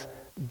because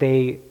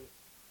the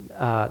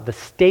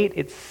state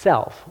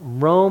itself,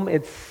 Rome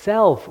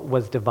itself,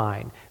 was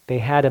divine. They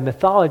had a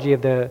mythology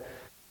of the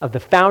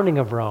founding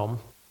of Rome,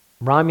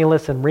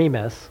 Romulus and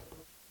Remus,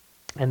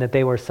 and that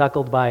they were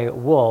suckled by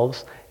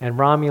wolves. And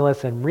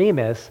Romulus and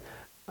Remus,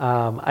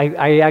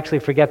 I actually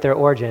forget their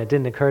origin. It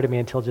didn't occur to me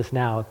until just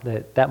now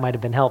that might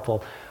have been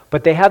helpful.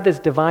 But they have this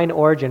divine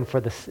origin for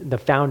the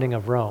founding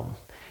of Rome.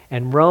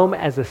 And Rome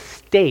as a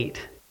state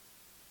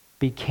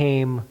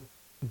became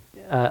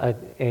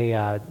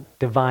a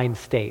divine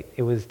state.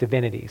 It was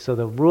divinity. So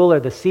the ruler,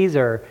 the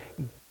Caesar,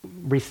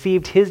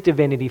 received his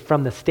divinity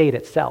from the state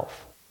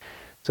itself.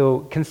 So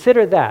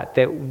consider that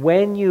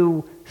when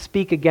you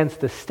speak against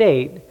the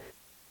state,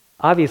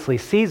 obviously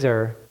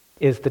Caesar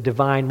is the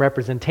divine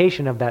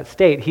representation of that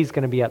state. He's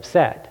going to be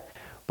upset.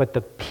 But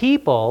the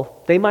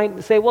people, they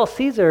might say, well,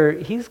 Caesar,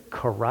 he's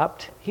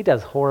corrupt. He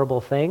does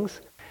horrible things.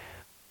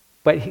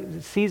 But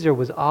Caesar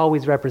was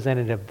always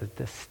representative of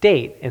the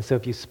state. And so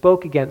if you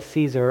spoke against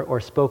Caesar or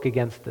spoke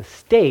against the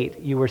state,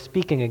 you were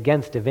speaking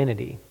against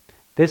divinity.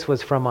 This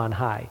was from on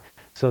high.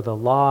 So the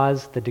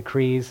laws, the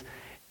decrees,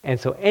 and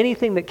so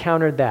anything that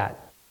countered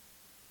that.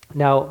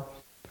 Now,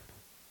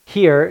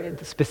 here,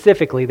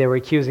 specifically, they were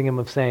accusing him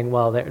of saying,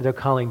 well, they're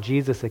calling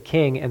Jesus a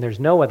king, and there's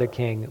no other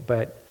king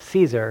but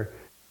Caesar.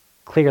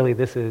 Clearly,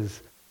 this is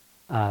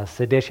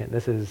sedition.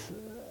 This is,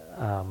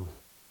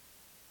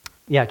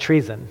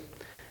 treason.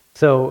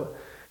 So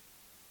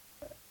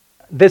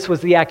this was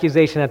the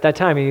accusation at that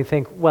time. And you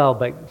think, well,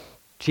 but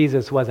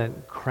Jesus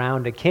wasn't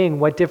crowned a king.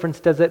 What difference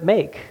does it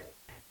make?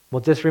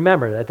 Well, just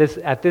remember that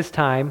at this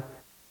time,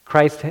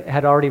 Christ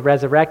had already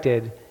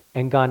resurrected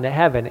and gone to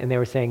heaven, and they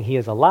were saying he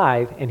is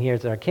alive, and he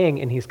is our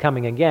king, and he's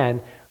coming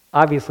again.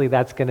 Obviously,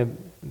 that's going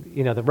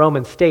to, the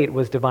Roman state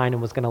was divine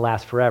and was going to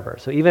last forever.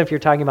 So even if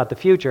you're talking about the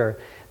future,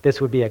 this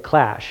would be a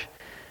clash.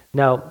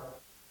 Now,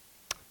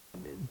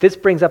 this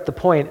brings up the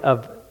point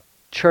of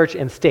church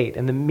and state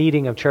and the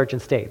meeting of church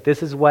and state.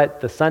 This is what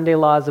the Sunday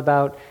law is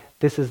about.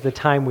 This is the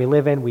time we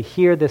live in. We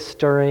hear this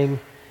stirring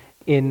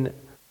in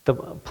the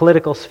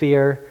political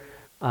sphere.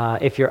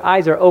 If your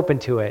eyes are open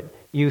to it,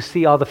 you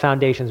see all the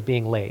foundations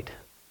being laid,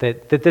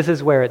 that this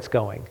is where it's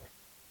going.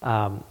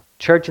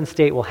 Church and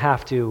state will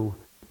have to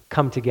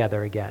come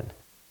together again.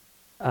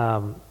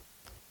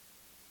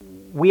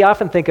 We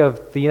often think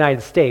of the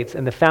United States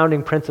and the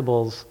founding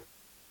principles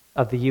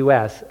of the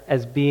U.S.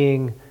 as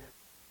being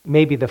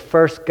maybe the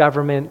first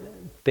government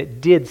that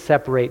did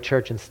separate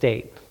church and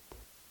state.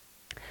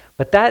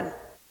 But that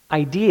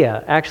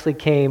idea actually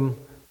came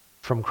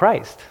from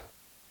Christ.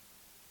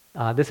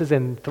 This is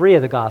in 3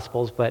 of the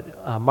Gospels,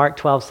 but Mark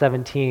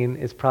 12:17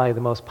 is probably the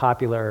most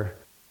popular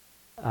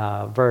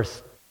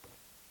verse.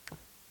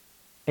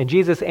 And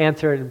Jesus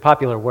answered,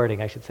 popular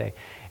wording, I should say.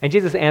 And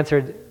Jesus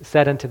answered,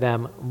 said unto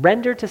them,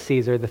 render to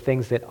Caesar the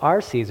things that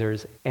are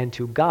Caesar's, and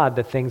to God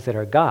the things that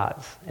are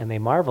God's. And they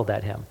marveled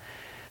at him.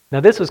 Now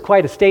this was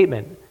quite a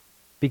statement,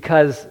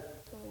 because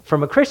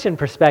from a Christian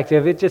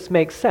perspective, it just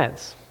makes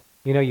sense.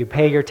 You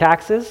pay your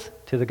taxes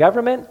to the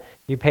government,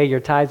 you pay your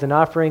tithes and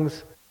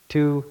offerings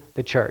to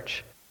the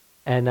church.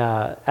 And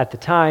at the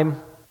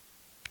time,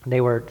 they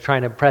were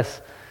trying to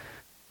press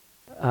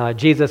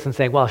Jesus and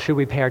saying, well, should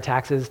we pay our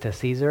taxes to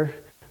Caesar?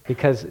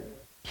 Because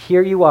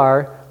here you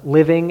are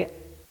living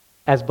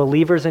as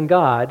believers in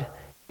God,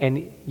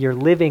 and you're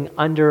living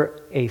under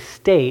a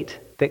state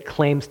that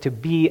claims to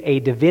be a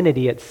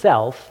divinity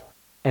itself,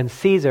 and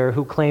Caesar,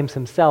 who claims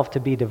himself to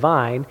be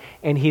divine,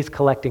 and he's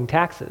collecting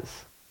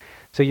taxes.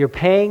 So you're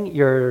paying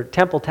your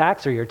temple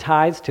tax or your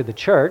tithes to the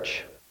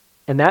church,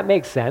 and that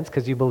makes sense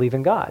because you believe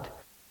in God.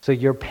 So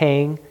you're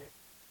paying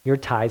your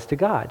tithes to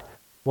God.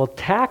 Well,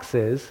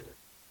 taxes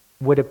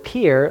would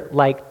appear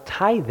like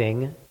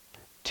tithing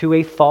to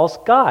a false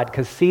god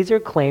because Caesar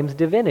claims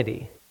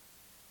divinity.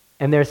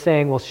 And they're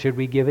saying, well, should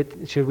we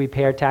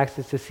pay our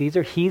taxes to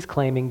Caesar? He's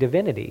claiming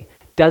divinity.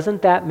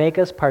 Doesn't that make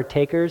us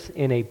partakers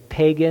in a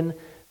pagan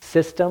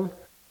system?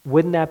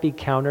 Wouldn't that be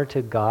counter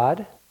to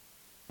God?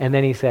 And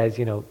then he says,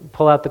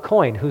 pull out the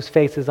coin. Whose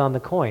face is on the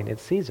coin?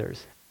 It's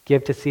Caesar's.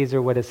 Give to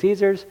Caesar what is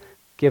Caesar's.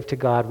 Give to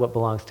God what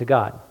belongs to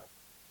God.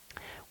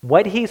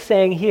 What he's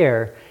saying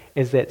here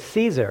is that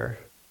Caesar,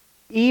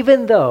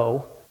 even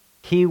though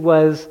he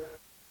was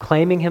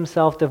claiming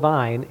himself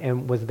divine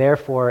and was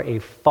therefore a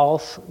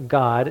false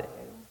god,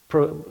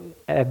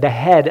 the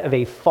head of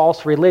a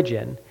false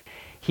religion,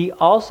 he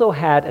also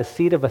had a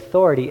seat of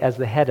authority as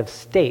the head of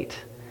state.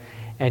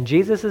 And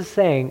Jesus is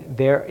saying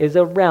there is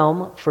a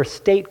realm for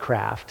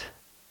statecraft,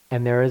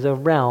 and there is a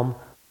realm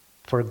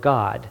for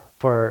God,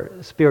 for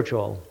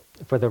spiritual,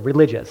 for the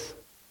religious.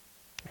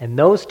 And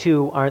those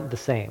two aren't the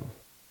same.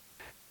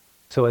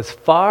 So as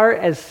far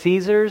as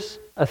Caesar's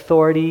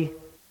authority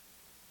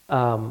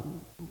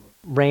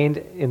reigned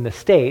in the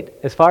state,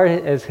 as far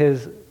as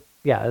his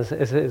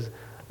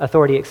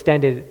authority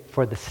extended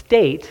for the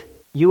state,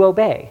 you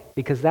obey,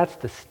 because that's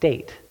the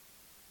state.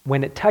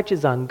 When it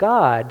touches on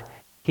God,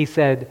 he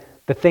said,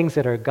 the things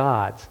that are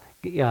God's,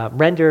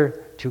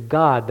 render to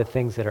God the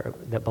things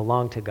that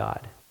belong to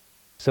God.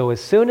 So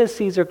as soon as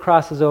Caesar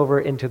crosses over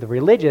into the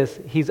religious,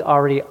 he's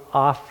already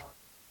off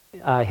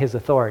his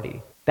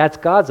authority. That's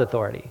God's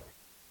authority.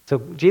 So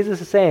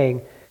Jesus is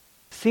saying,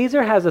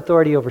 Caesar has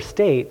authority over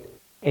state,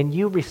 and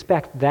you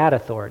respect that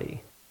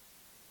authority.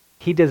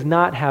 He does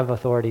not have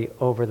authority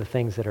over the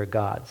things that are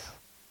God's.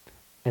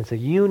 And so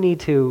you need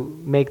to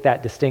make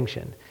that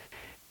distinction.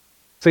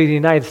 So in the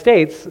United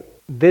States,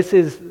 this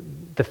is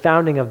the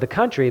founding of the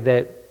country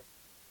that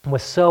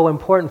was so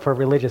important for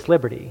religious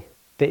liberty.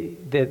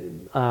 That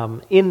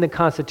in the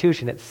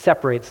Constitution, it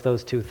separates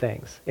those two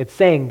things. It's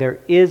saying there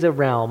is a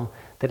realm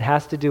that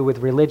has to do with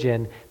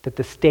religion that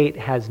the state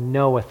has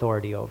no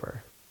authority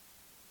over.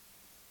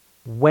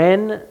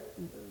 When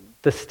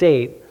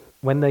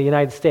the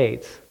United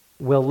States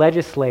will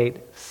legislate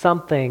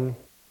something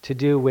to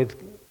do with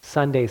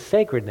Sunday's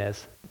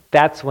sacredness,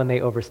 that's when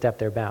they overstep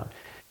their bound.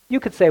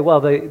 You could say,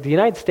 well, the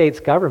United States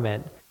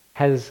government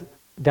has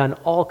done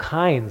all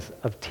kinds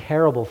of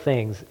terrible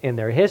things in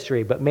their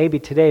history, but maybe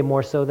today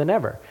more so than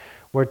ever.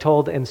 We're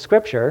told in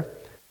Scripture,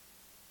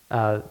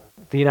 the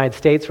United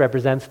States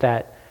represents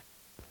that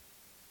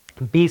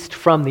beast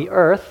from the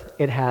earth.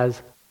 It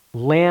has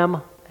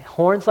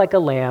horns like a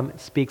lamb,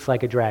 it speaks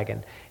like a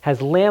dragon.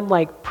 Has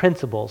lamb-like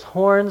principles.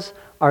 Horns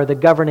are the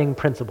governing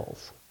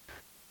principles.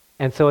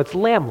 And so it's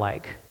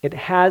lamb-like. It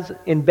has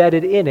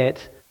embedded in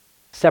it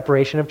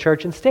separation of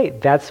church and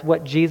state. That's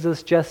what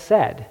Jesus just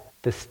said.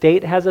 The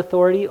state has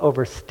authority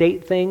over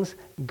state things.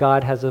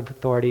 God has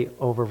authority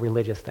over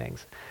religious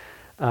things.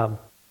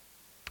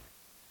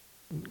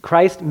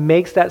 Christ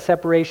makes that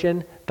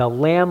separation. The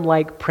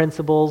lamb-like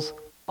principles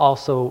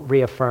also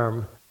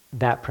reaffirm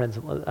that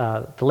principle.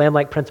 The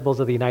lamb-like principles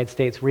of the United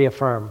States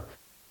reaffirm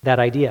that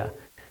idea.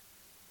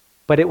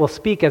 But it will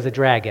speak as a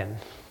dragon.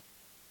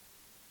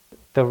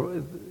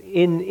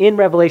 In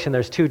Revelation,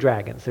 there's two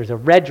dragons. There's a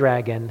red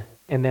dragon,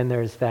 and then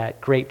there's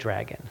that great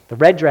dragon. The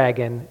red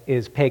dragon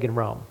is pagan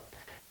Rome.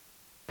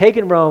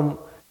 Pagan Rome,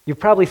 you've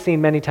probably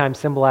seen many times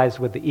symbolized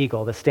with the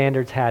eagle. The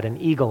standards had an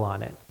eagle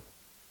on it.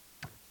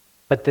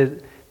 But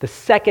the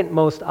second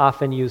most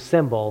often used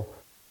symbol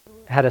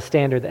had a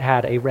standard that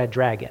had a red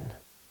dragon.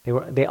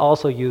 They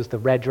also used the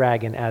red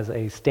dragon as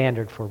a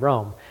standard for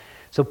Rome.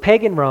 So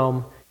pagan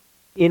Rome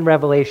in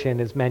Revelation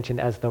is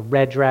mentioned as the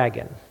red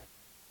dragon.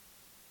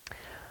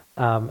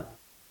 And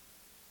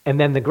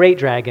then the great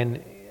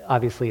dragon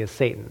obviously is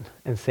Satan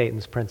and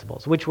Satan's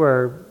principles, which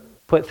were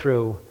put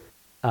through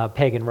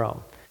pagan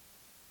Rome.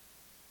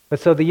 But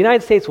so the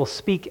United States will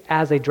speak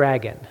as a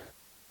dragon.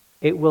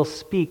 It will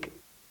speak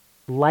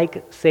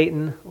like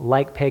Satan,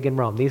 like pagan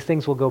Rome. These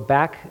things will go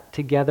back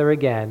together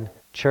again.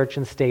 Church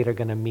and state are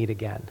going to meet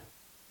again.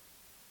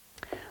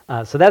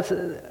 So that's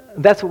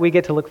what we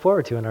get to look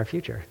forward to in our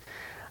future.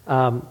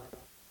 But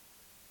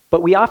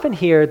we often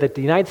hear that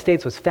the United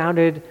States was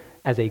founded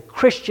as a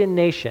Christian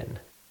nation.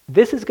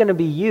 This is going to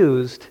be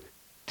used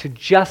to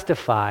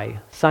justify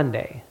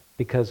Sunday,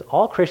 because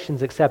all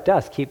Christians except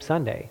us keep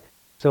Sunday.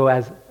 So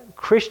as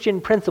Christian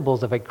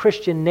principles of a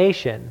Christian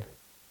nation,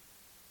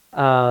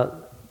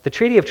 The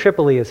Treaty of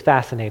Tripoli is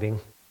fascinating.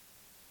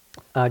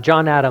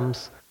 John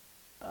Adams,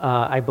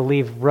 I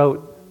believe,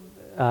 wrote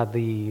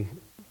the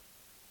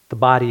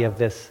body of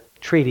this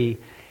treaty,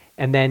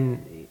 and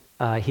then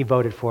he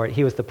voted for it.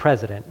 He was the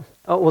president.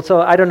 Oh, well,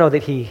 so I don't know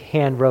that he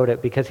hand wrote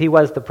it because he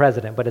was the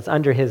president, but it's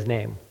under his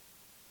name.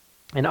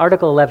 And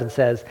Article 11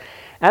 says,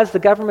 as the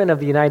government of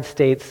the United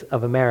States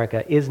of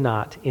America is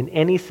not, in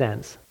any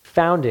sense,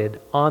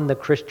 founded on the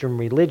Christian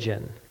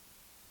religion,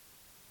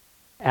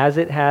 as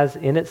it has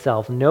in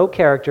itself no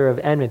character of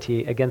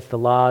enmity against the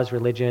laws,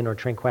 religion, or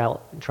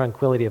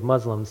tranquility of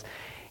Muslims,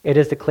 it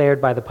is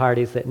declared by the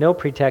parties that no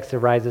pretext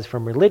arises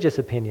from religious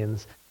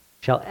opinions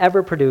shall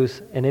ever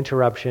produce an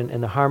interruption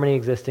in the harmony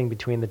existing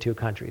between the two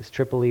countries.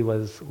 Tripoli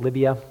was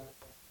Libya,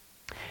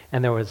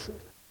 and there was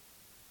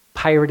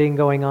pirating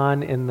going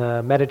on in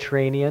the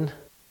Mediterranean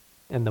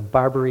and the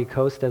Barbary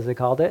Coast, as they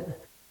called it.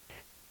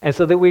 And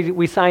so that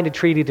we signed a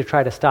treaty to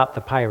try to stop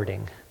the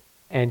pirating.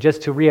 And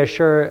just to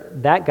reassure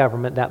that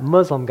government, that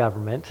Muslim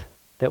government,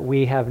 that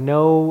we have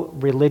no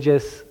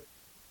religious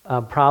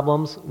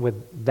problems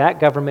with that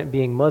government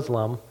being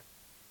Muslim,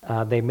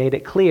 they made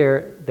it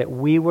clear that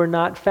we were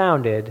not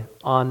founded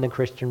on the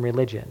Christian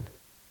religion.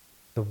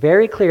 So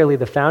very clearly,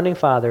 the founding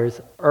fathers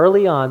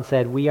early on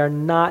said we are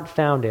not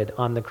founded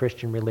on the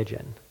Christian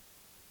religion.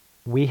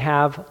 We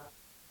have,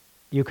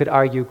 you could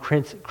argue,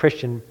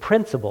 Christian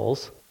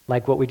principles,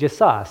 like what we just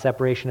saw,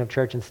 separation of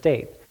church and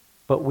state.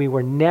 But we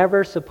were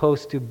never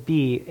supposed to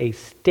be a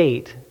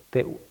state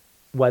that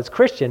was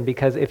Christian,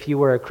 because if you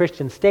were a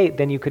Christian state,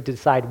 then you could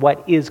decide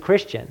what is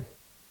Christian.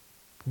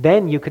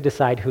 Then you could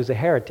decide who's a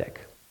heretic.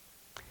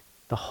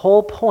 The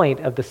whole point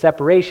of the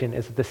separation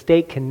is that the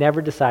state can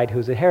never decide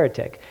who's a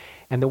heretic.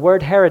 And the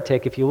word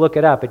heretic, if you look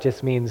it up, it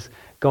just means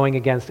going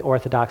against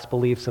orthodox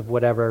beliefs of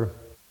whatever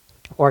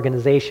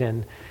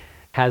organization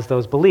has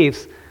those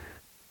beliefs.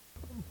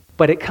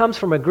 But it comes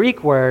from a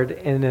Greek word,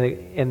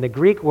 and the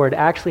Greek word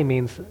actually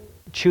means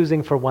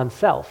choosing for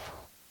oneself.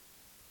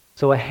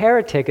 So a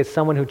heretic is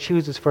someone who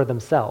chooses for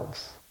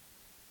themselves.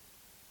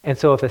 And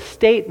so if a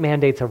state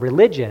mandates a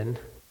religion,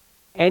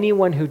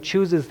 anyone who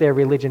chooses their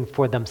religion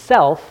for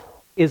themselves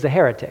is a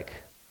heretic.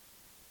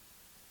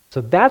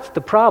 So that's the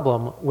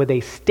problem with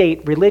a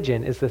state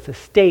religion, is that the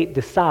state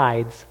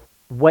decides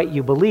what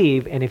you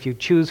believe, and if you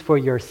choose for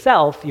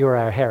yourself, you're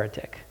a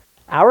heretic.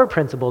 Our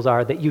principles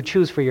are that you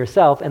choose for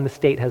yourself and the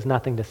state has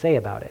nothing to say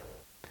about it.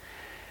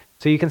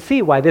 So you can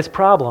see why this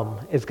problem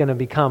is going to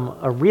become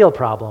a real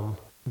problem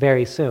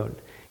very soon.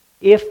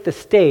 If the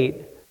state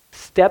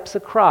steps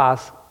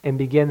across and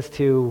begins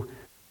to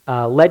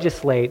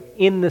legislate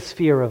in the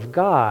sphere of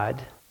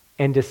God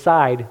and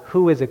decide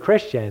who is a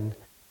Christian,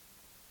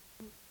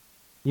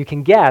 you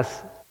can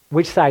guess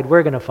which side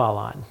we're going to fall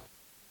on,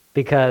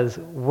 because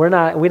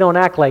we don't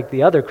act like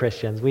the other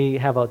Christians. We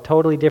have a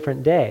totally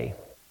different day.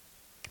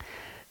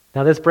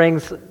 Now this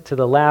brings to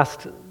the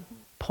last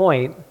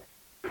point,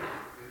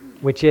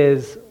 which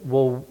is,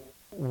 well,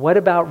 what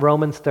about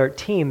Romans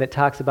 13 that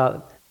talks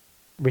about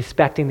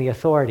respecting the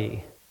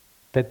authority,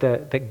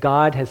 that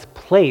God has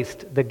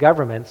placed the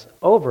governments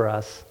over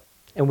us,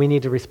 and we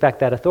need to respect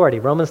that authority.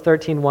 Romans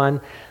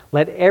 13:1,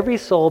 let every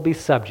soul be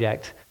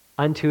subject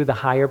unto the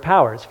higher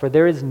powers, for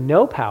there is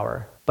no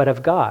power but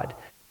of God.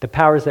 The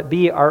powers that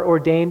be are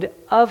ordained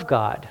of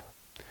God.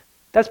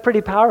 That's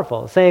pretty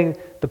powerful, saying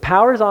the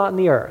powers on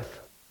the earth,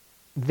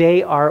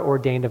 they are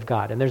ordained of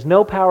God. And there's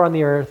no power on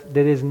the earth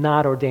that is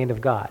not ordained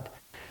of God.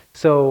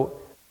 So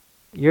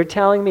you're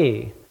telling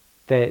me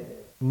that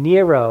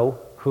Nero,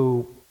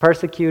 who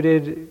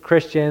persecuted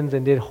Christians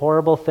and did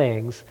horrible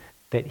things,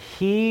 that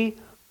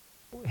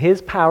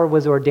his power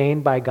was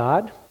ordained by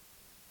God?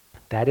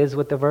 That is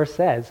what the verse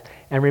says.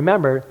 And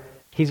remember,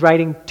 he's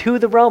writing to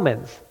the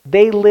Romans.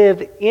 They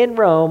live in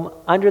Rome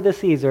under the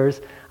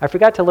Caesars. I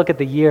forgot to look at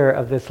the year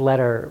of this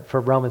letter for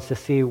Romans to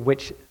see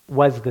which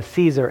was the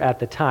Caesar at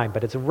the time,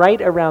 but it's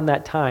right around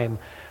that time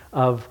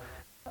of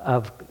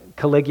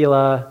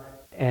Caligula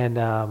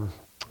and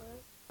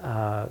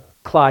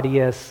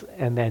Claudius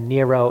and then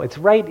Nero. It's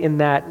right in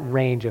that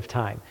range of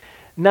time.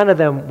 None of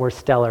them were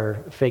stellar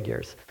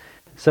figures.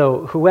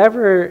 So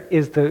whoever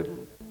is the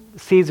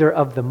Caesar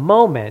of the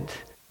moment,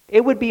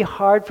 it would be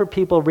hard for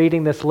people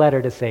reading this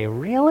letter to say,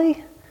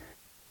 really?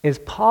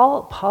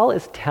 Paul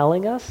is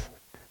telling us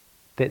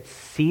that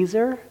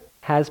Caesar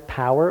has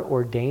power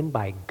ordained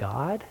by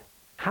God?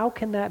 How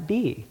can that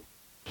be?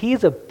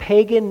 He's a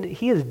pagan,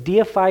 he has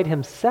deified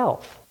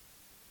himself.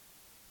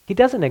 He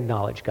doesn't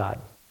acknowledge God.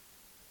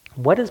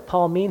 What does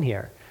Paul mean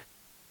here?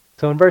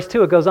 So in verse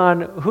 2 it goes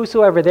on,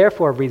 whosoever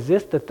therefore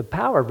resisteth the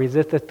power,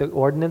 resisteth the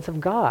ordinance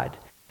of God.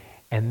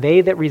 And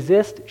they that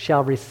resist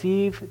shall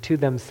receive to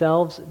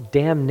themselves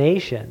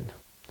damnation.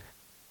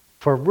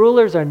 For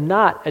rulers are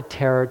not a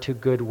terror to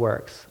good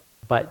works,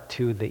 but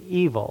to the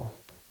evil.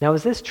 Now,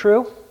 is this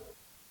true?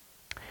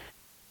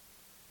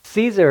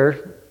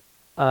 Caesar,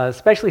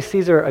 especially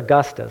Caesar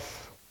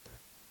Augustus,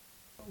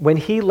 when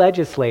he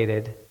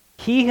legislated,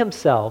 he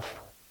himself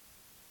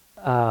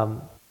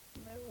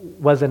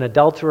was an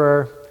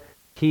adulterer.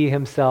 He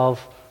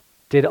himself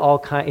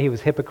he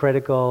was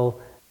hypocritical,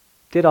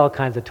 did all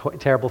kinds of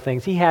terrible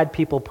things. He had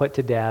people put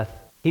to death.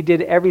 He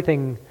did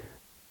everything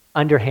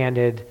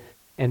underhanded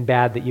and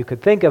bad that you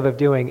could think of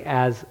doing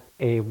as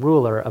a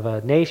ruler of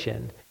a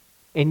nation.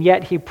 And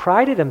yet he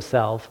prided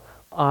himself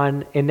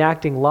on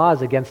enacting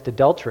laws against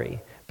adultery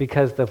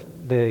because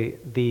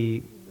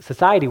the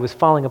society was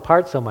falling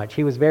apart so much.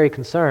 He was very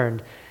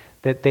concerned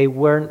that they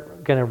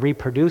weren't going to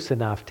reproduce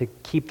enough to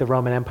keep the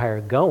Roman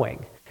Empire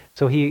going.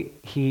 So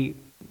he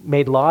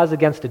made laws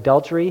against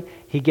adultery.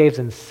 He gave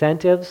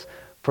incentives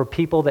for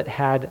people that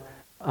had,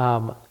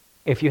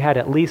 if you had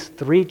at least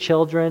 3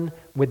 children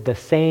with the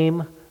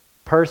same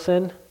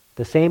person,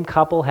 the same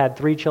couple had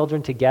 3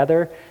 children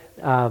together,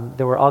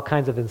 there were all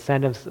kinds of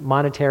incentives,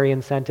 monetary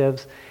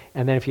incentives.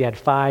 And then if you had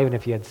 5 and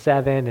if you had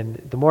 7, and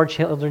the more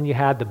children you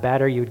had, the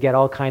better. You would get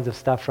all kinds of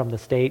stuff from the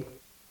state.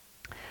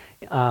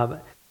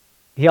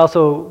 He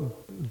also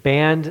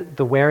banned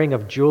the wearing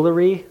of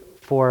jewelry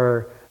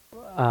for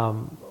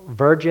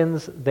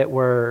virgins that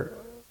were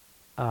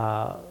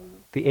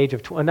the age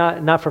of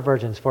not for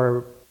virgins,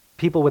 for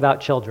people without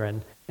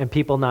children and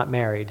people not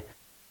married.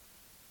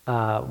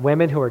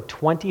 Women who are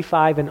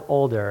 25 and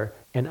older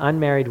and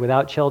unmarried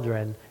without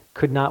children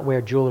could not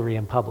wear jewelry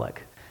in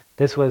public.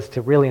 This was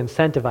to really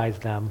incentivize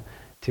them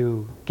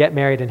to get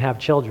married and have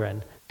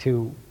children,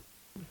 to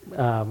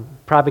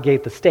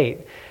propagate the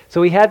state.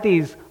 So he had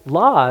these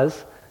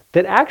laws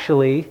that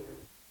actually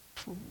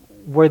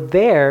were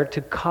there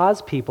to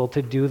cause people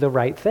to do the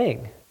right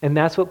thing. And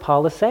that's what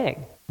Paul is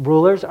saying.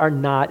 Rulers are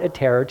not a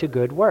terror to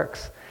good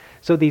works.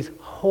 So these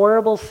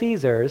horrible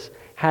Caesars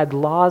had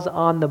laws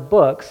on the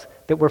books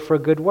that were for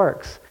good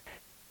works.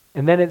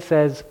 And then it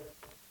says,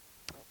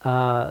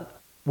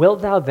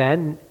 wilt thou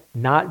then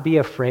not be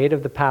afraid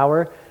of the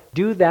power?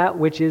 Do that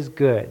which is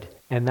good,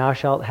 and thou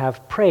shalt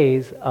have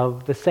praise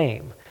of the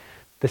same.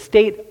 The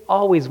state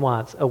always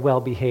wants a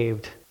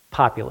well-behaved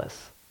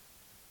populace.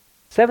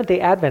 Seventh-day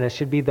Adventists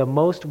should be the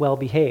most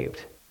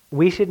well-behaved.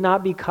 We should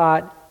not be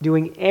caught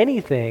doing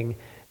anything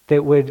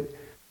that would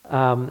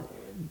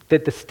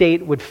that the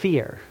state would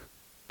fear.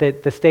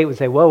 That the state would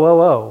say, whoa, whoa,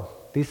 whoa,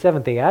 these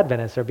Seventh-day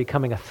Adventists are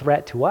becoming a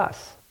threat to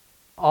us.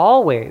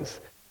 Always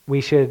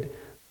we should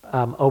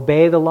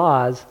obey the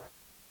laws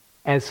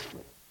as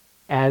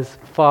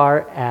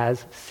far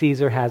as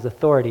Caesar has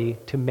authority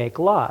to make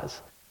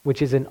laws,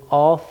 which is in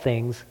all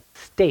things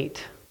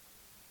state.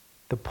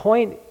 The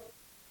point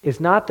is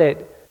not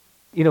that,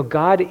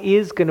 God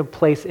is going to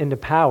place into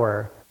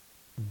power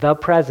the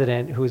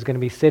president who's going to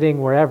be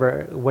sitting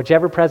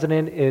whichever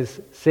president is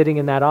sitting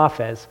in that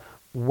office,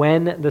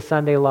 when the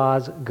Sunday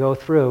laws go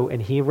through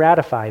and he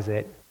ratifies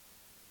it,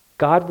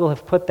 God will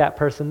have put that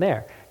person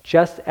there,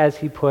 just as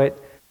he put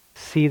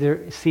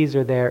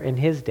Caesar there in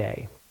his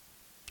day.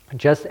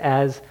 Just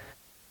as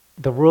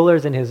the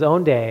rulers in his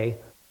own day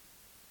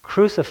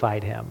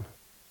crucified him,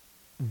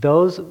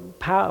 those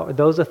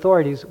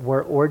authorities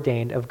were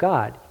ordained of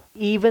God.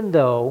 Even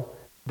though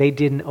they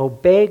didn't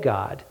obey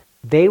God,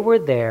 they were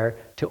there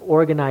to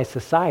organize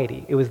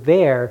society. It was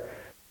there.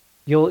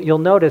 You'll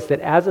notice that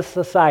as a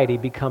society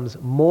becomes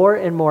more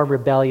and more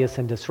rebellious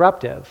and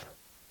disruptive,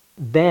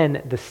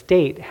 then the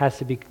state has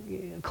to be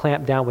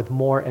clamped down with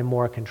more and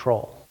more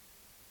control.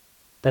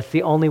 That's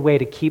the only way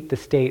to keep the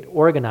state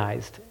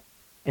organized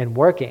and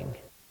working.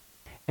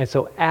 And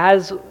so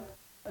as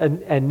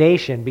a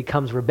nation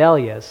becomes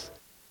rebellious,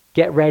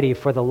 get ready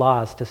for the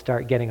laws to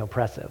start getting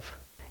oppressive.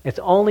 It's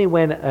only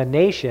when a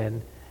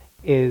nation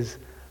is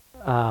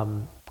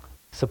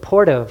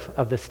supportive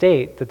of the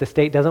state that the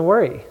state doesn't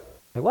worry.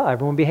 Like, well,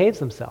 everyone behaves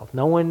themselves.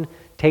 No one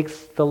takes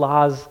the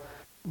laws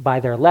by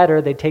their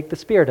letter. They take the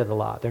spirit of the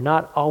law. They're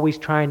not always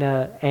trying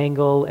to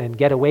angle and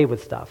get away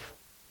with stuff.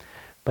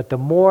 But the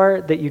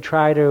more that you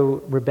try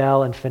to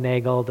rebel and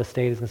finagle, the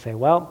state is going to say,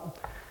 well,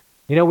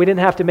 we didn't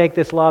have to make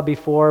this law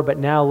before, but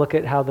now look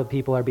at how the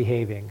people are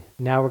behaving.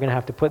 Now we're going to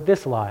have to put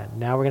this law in.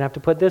 Now we're going to have to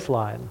put this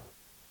law in.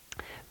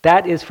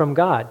 That is from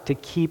God, to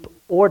keep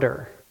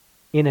order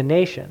in a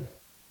nation.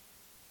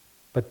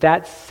 But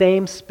that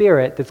same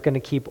spirit that's going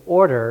to keep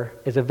order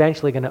is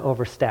eventually going to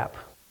overstep.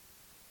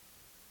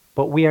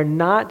 But we are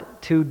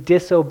not to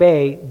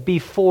disobey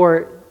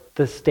before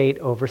the state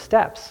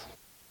oversteps.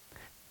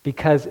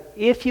 Because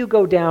if you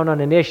go down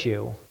on an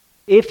issue,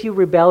 if you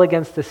rebel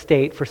against the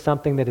state for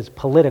something that is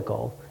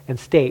political and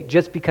state,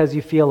 just because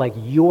you feel like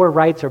your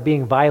rights are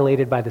being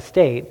violated by the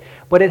state,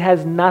 but it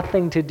has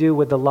nothing to do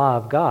with the law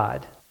of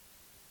God,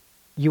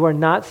 you are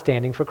not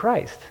standing for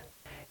Christ.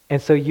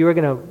 And so you're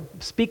going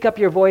to speak up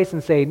your voice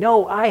and say,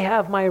 no, I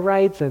have my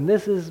rights and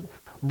this is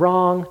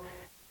wrong.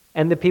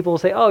 And the people will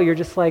say, oh, you're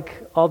just like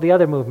all the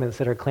other movements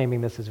that are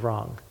claiming this is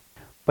wrong.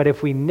 But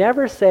if we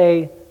never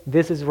say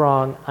this is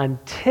wrong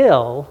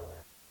until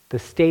the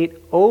state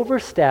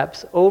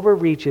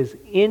overreaches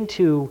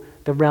into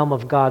the realm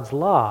of God's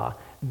law,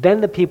 then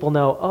the people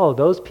know, oh,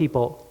 those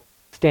people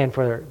stand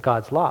for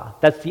God's law.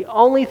 That's the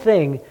only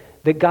thing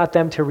that got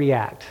them to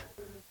react.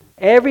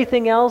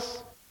 Everything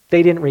else,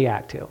 they didn't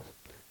react to.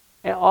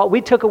 We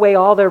took away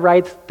all their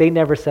rights. They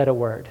never said a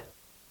word.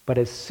 But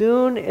as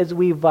soon as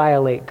we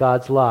violate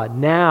God's law,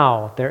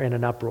 now they're in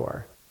an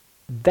uproar.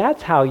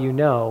 That's how you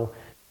know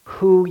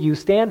who you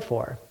stand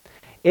for.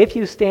 If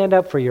you stand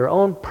up for your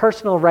own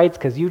personal rights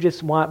because you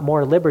just want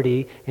more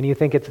liberty and you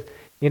think it's,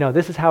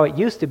 this is how it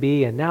used to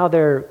be and now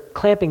they're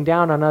clamping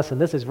down on us and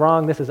this is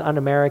wrong, this is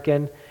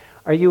un-American.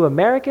 Are you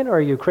American or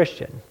are you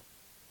Christian?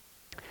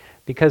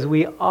 Because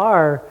we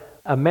are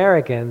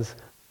Americans,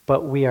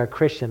 but we are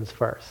Christians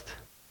first.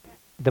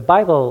 The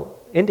Bible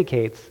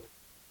indicates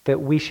that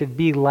we should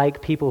be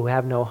like people who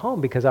have no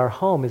home because our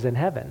home is in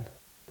heaven.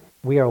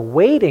 We are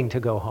waiting to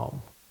go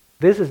home.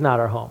 This is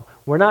not our home.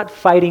 We're not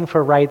fighting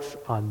for rights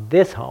on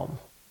this home.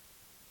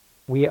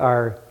 We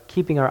are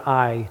keeping our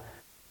eye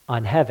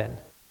on heaven,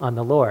 on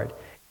the Lord.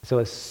 So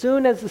as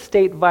soon as the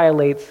state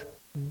violates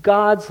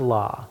God's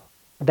law,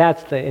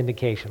 that's the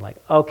indication. Like,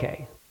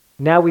 okay,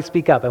 now we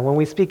speak up. And when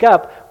we speak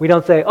up, we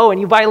don't say, oh, and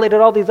you violated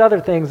all these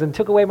other things and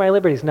took away my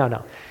liberties.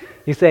 No.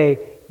 You say,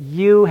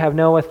 you have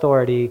no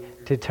authority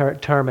to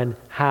determine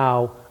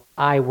how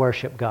I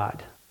worship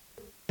God.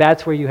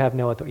 That's where you have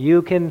no authority.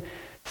 You can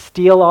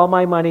steal all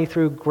my money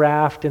through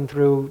graft and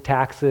through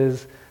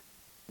taxes.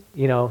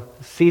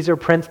 Caesar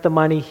prints the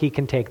money, he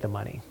can take the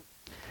money.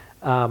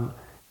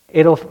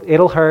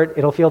 It'll hurt,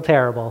 it'll feel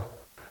terrible.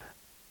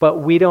 But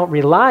we don't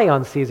rely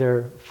on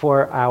Caesar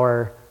for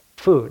our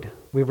food.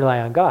 We rely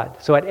on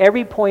God. So at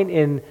every point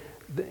in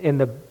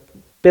the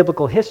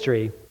biblical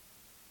history,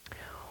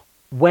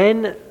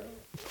 when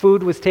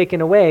food was taken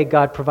away,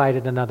 God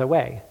provided another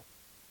way.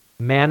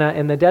 Manna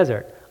in the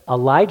desert.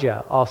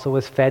 Elijah also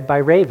was fed by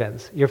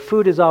ravens. Your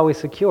food is always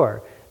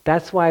secure.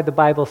 That's why the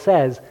Bible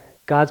says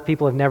God's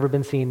people have never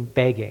been seen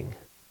begging,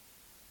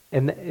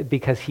 and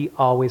because he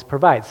always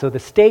provides. So the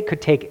state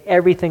could take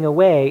everything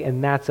away,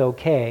 and that's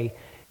okay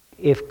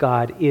if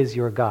God is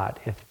your God.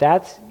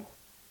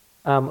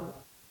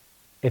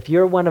 If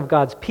you're one of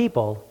God's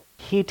people,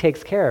 he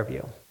takes care of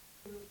you.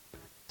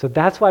 So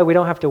that's why we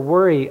don't have to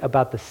worry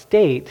about the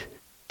state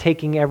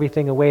taking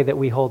everything away that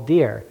we hold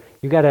dear.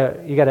 You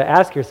gotta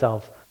ask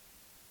yourself,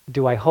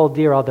 do I hold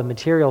dear all the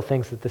material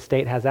things that the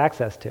state has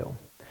access to?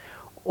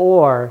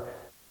 Or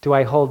do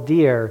I hold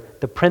dear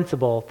the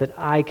principle that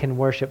I can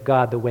worship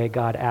God the way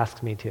God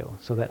asks me to,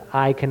 so that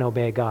I can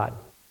obey God?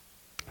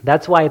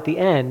 That's why at the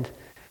end,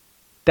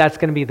 that's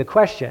going to be the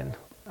question.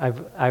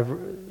 I've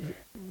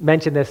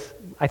mentioned this,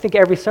 I think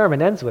every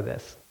sermon ends with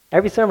this.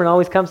 Every sermon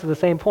always comes to the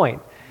same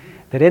point,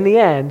 that in the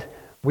end,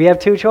 we have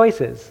two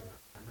choices.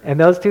 And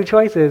those two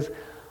choices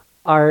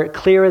are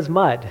clear as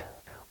mud.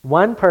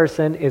 One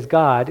person is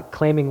God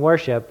claiming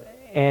worship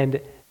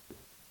and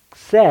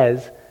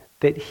says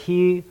that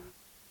he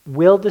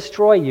will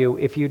destroy you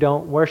if you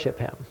don't worship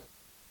him.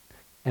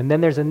 And then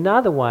there's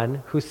another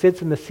one who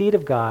sits in the seat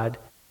of God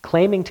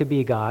claiming to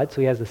be God, so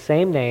he has the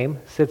same name,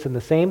 sits in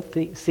the same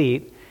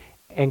seat,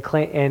 and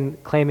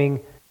claiming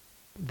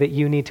that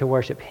you need to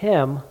worship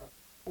him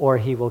or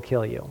he will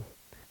kill you.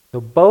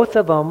 So both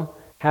of them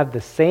have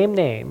the same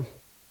name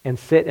and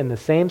sit in the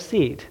same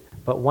seat,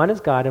 but one is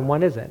God and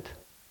one isn't.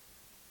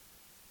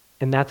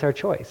 And that's our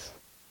choice.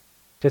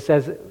 Just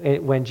as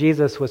when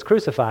Jesus was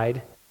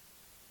crucified,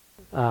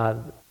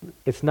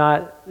 it's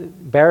not,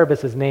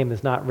 Barabbas' name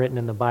is not written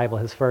in the Bible,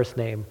 his first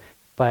name,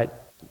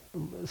 but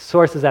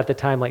sources at the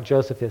time like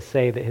Josephus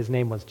say that his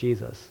name was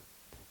Jesus.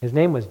 His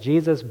name was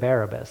Jesus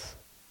Barabbas,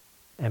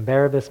 and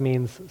Barabbas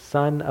means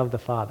son of the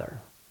Father,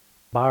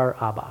 Bar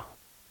Abba.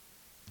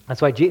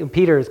 That's why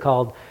Peter is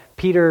called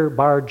Peter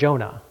Bar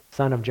Jonah,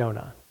 son of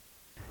Jonah.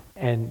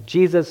 And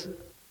Jesus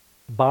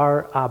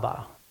Bar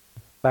Abba,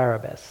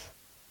 Barabbas,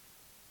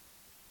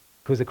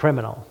 who's a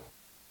criminal.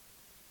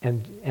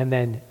 And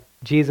then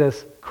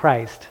Jesus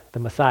Christ, the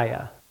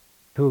Messiah,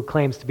 who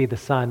claims to be the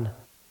Son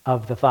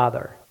of the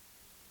Father.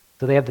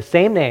 So they have the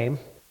same name.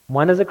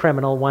 One is a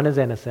criminal, one is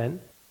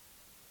innocent.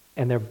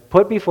 And they're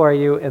put before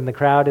you, and the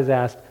crowd is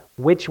asked,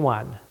 which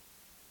one?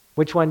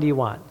 Which one do you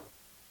want?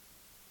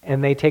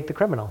 And they take the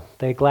criminal.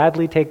 They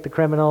gladly take the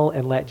criminal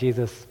and let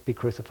Jesus be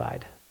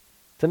crucified.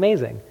 It's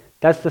amazing.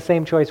 That's the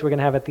same choice we're going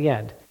to have at the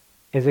end.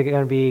 Is it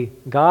going to be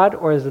God,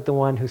 or is it the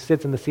one who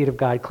sits in the seat of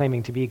God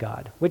claiming to be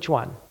God? Which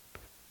one?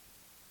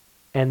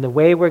 And the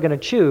way we're going to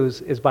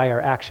choose is by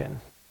our action,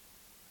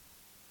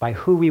 by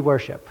who we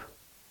worship.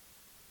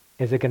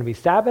 Is it going to be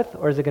Sabbath,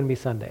 or is it going to be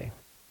Sunday?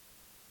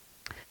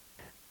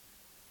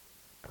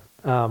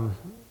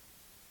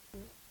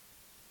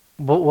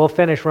 We'll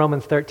finish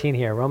Romans 13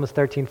 here. Romans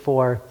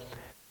 13:4.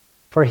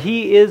 For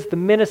he is the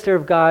minister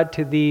of God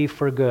to thee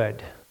for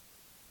good.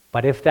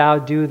 But if thou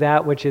do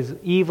that which is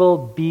evil,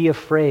 be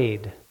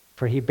afraid.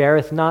 For he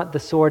beareth not the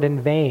sword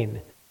in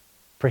vain.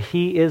 For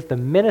he is the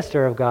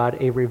minister of God,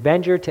 a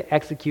revenger to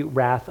execute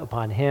wrath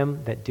upon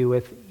him that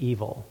doeth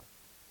evil.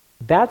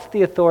 That's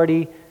the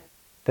authority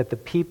that the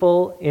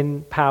people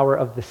in power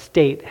of the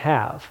state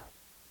have.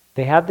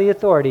 They have the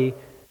authority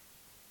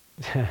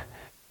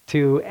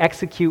to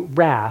execute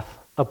wrath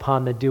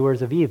upon the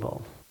doers of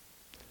evil.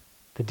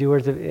 The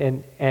doers of,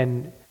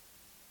 and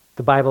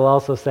the Bible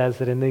also says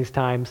that in these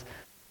times,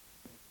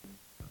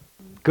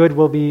 good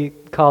will be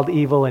called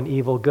evil and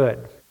evil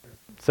good.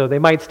 So they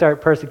might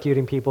start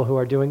persecuting people who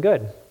are doing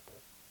good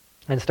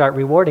and start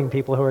rewarding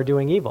people who are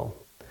doing evil.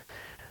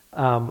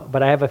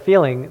 But I have a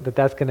feeling that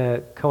that's going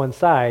to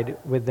coincide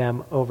with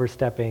them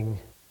overstepping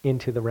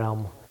into the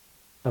realm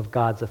of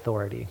God's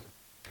authority.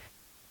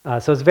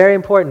 So it's very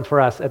important for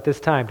us at this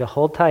time to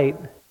hold tight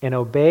and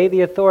obey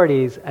the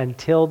authorities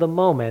until the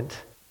moment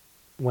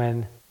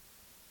when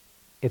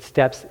it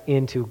steps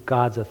into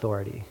God's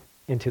authority,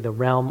 into the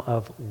realm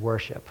of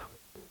worship.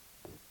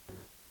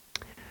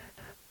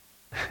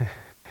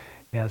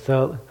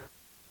 So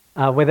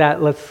with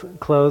that, let's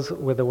close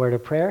with a word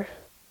of prayer.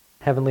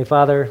 Heavenly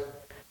Father,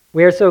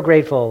 we are so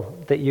grateful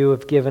that you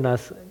have given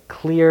us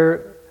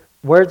clear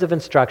words of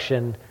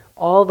instruction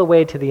all the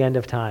way to the end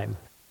of time.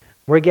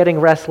 We're getting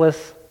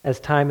restless as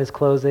time is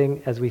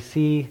closing, as we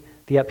see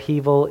the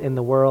upheaval in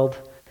the world.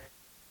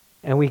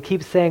 And we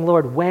keep saying,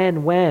 Lord,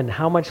 when,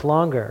 how much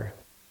longer?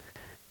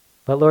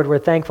 But Lord, we're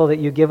thankful that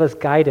you give us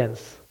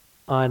guidance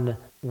on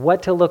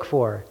what to look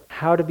for,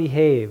 how to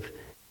behave,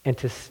 and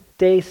to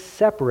stay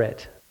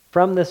separate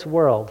from this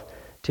world,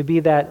 to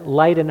be that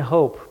light and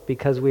hope,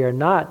 because we are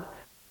not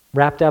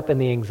wrapped up in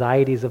the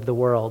anxieties of the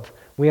world.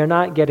 We are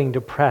not getting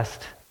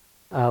depressed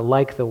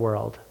like the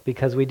world,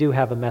 because we do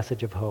have a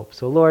message of hope.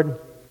 So Lord,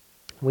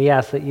 we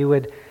ask that you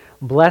would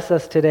bless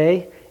us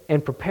today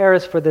and prepare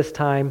us for this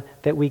time,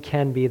 that we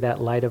can be that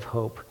light of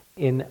hope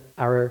in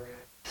our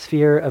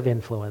sphere of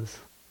influence.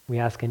 We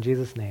ask in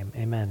Jesus' name,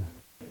 amen.